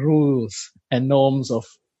unwritten rules and norms of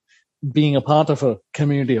being a part of a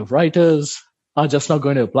community of writers are just not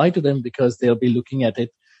going to apply to them because they'll be looking at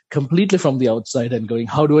it completely from the outside and going,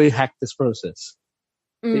 how do I hack this process?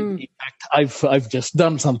 In fact, I've just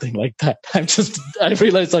done something like that. I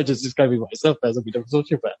realized I'm just describing myself as a bit of a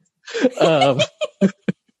sociopath.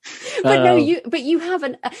 But you have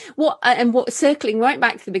circling right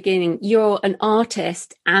back to the beginning, you're an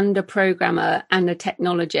artist and a programmer and a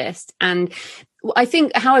technologist. And I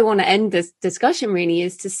think how I want to end this discussion really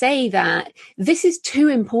is to say that this is too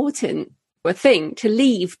important a thing to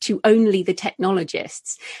leave to only the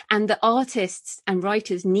technologists, and the artists and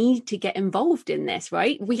writers need to get involved in this,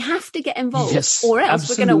 right? We have to get involved, yes, or else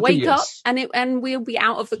we're going to wake up yes. and we'll be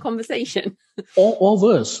out of the conversation. or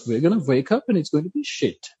worse, we're going to wake up and it's going to be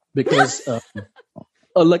shit. Because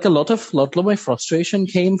like a lot of my frustration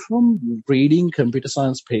came from reading computer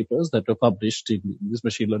science papers that were published in this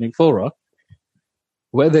machine learning fora,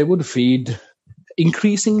 where they would feed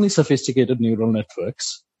increasingly sophisticated neural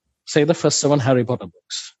networks, say the first 7 Harry Potter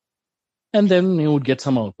books. And then you would get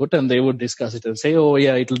some output and they would discuss it and say, oh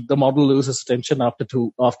yeah, the model loses attention after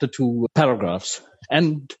two paragraphs.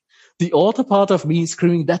 And the author part of me is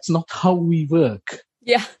screaming, that's not how we work.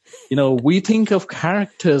 Yeah. We think of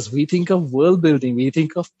characters, we think of world building, we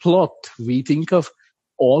think of plot, we think of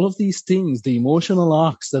all of these things, the emotional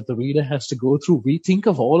arcs that the reader has to go through. We think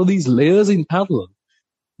of all of these layers in parallel.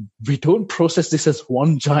 We don't process this as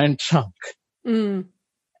one giant chunk. Mm.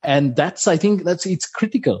 And I think it's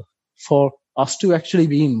critical for us to actually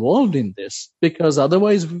be involved in this, because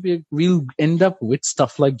otherwise we'll end up with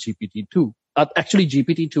stuff like GPT-2. Actually,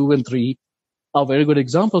 GPT-2 and 3 are very good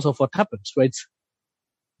examples of what happens, right? It's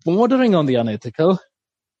bordering on the unethical.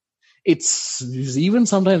 It's even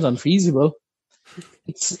sometimes unfeasible.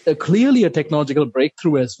 It's clearly a technological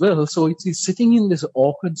breakthrough as well. So it's sitting in this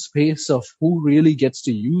awkward space of who really gets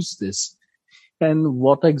to use this and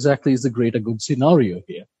what exactly is the greater good scenario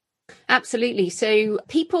here. Absolutely. So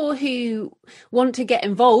people who want to get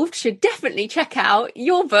involved should definitely check out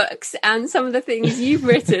your books and some of the things you've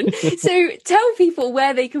written. So tell people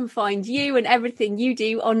where they can find you and everything you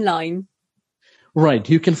do online. Right.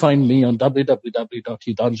 You can find me on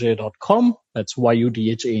www.yudhanjaya.com. That's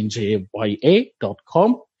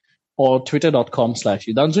YUDHANJYA.com, or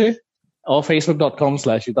twitter.com/Yudhanjaya, or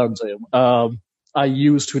facebook.com/Yudhanjaya. I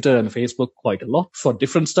use Twitter and Facebook quite a lot for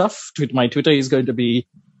different stuff. My Twitter is going to be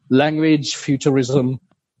language, futurism,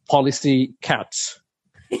 policy, cats.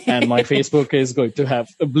 And my Facebook is going to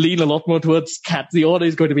lean a lot more towards cats. The order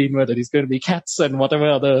is going to be inverted. It's going to be cats, and whatever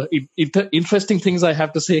other interesting things I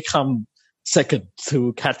have to say come second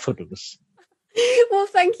to cat photos. Well,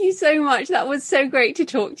 thank you so much. That was so great to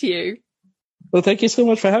talk to you. Well, thank you so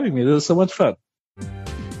much for having me. This was so much fun.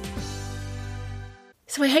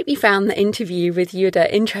 So I hope you found the interview with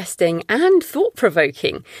Yuda interesting and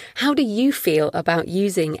thought-provoking. How do you feel about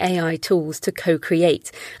using AI tools to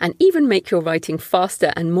co-create and even make your writing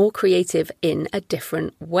faster and more creative in a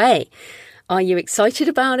different way? Are you excited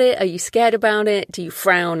about it? Are you scared about it? Do you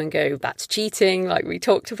frown and go, that's cheating, like we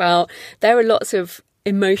talked about? There are lots of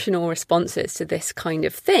emotional responses to this kind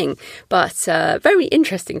of thing, but very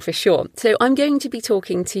interesting for sure. So I'm going to be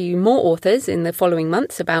talking to more authors in the following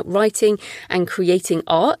months about writing and creating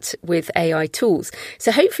art with AI tools.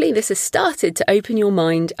 So hopefully this has started to open your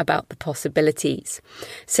mind about the possibilities.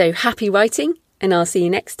 So happy writing, and I'll see you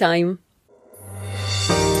next time.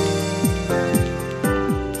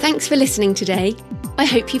 Thanks for listening today. I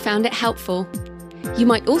hope you found it helpful. You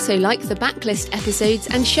might also like the backlist episodes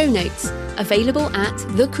and show notes available at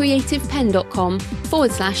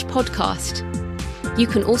thecreativepen.com/podcast. You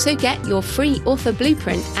can also get your free author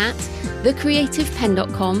blueprint at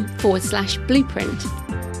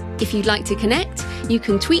thecreativepen.com/blueprint. If you'd like to connect, you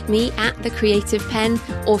can tweet me at The Creative Pen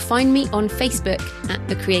or find me on Facebook at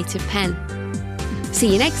The Creative Pen.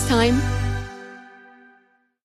 See you next time.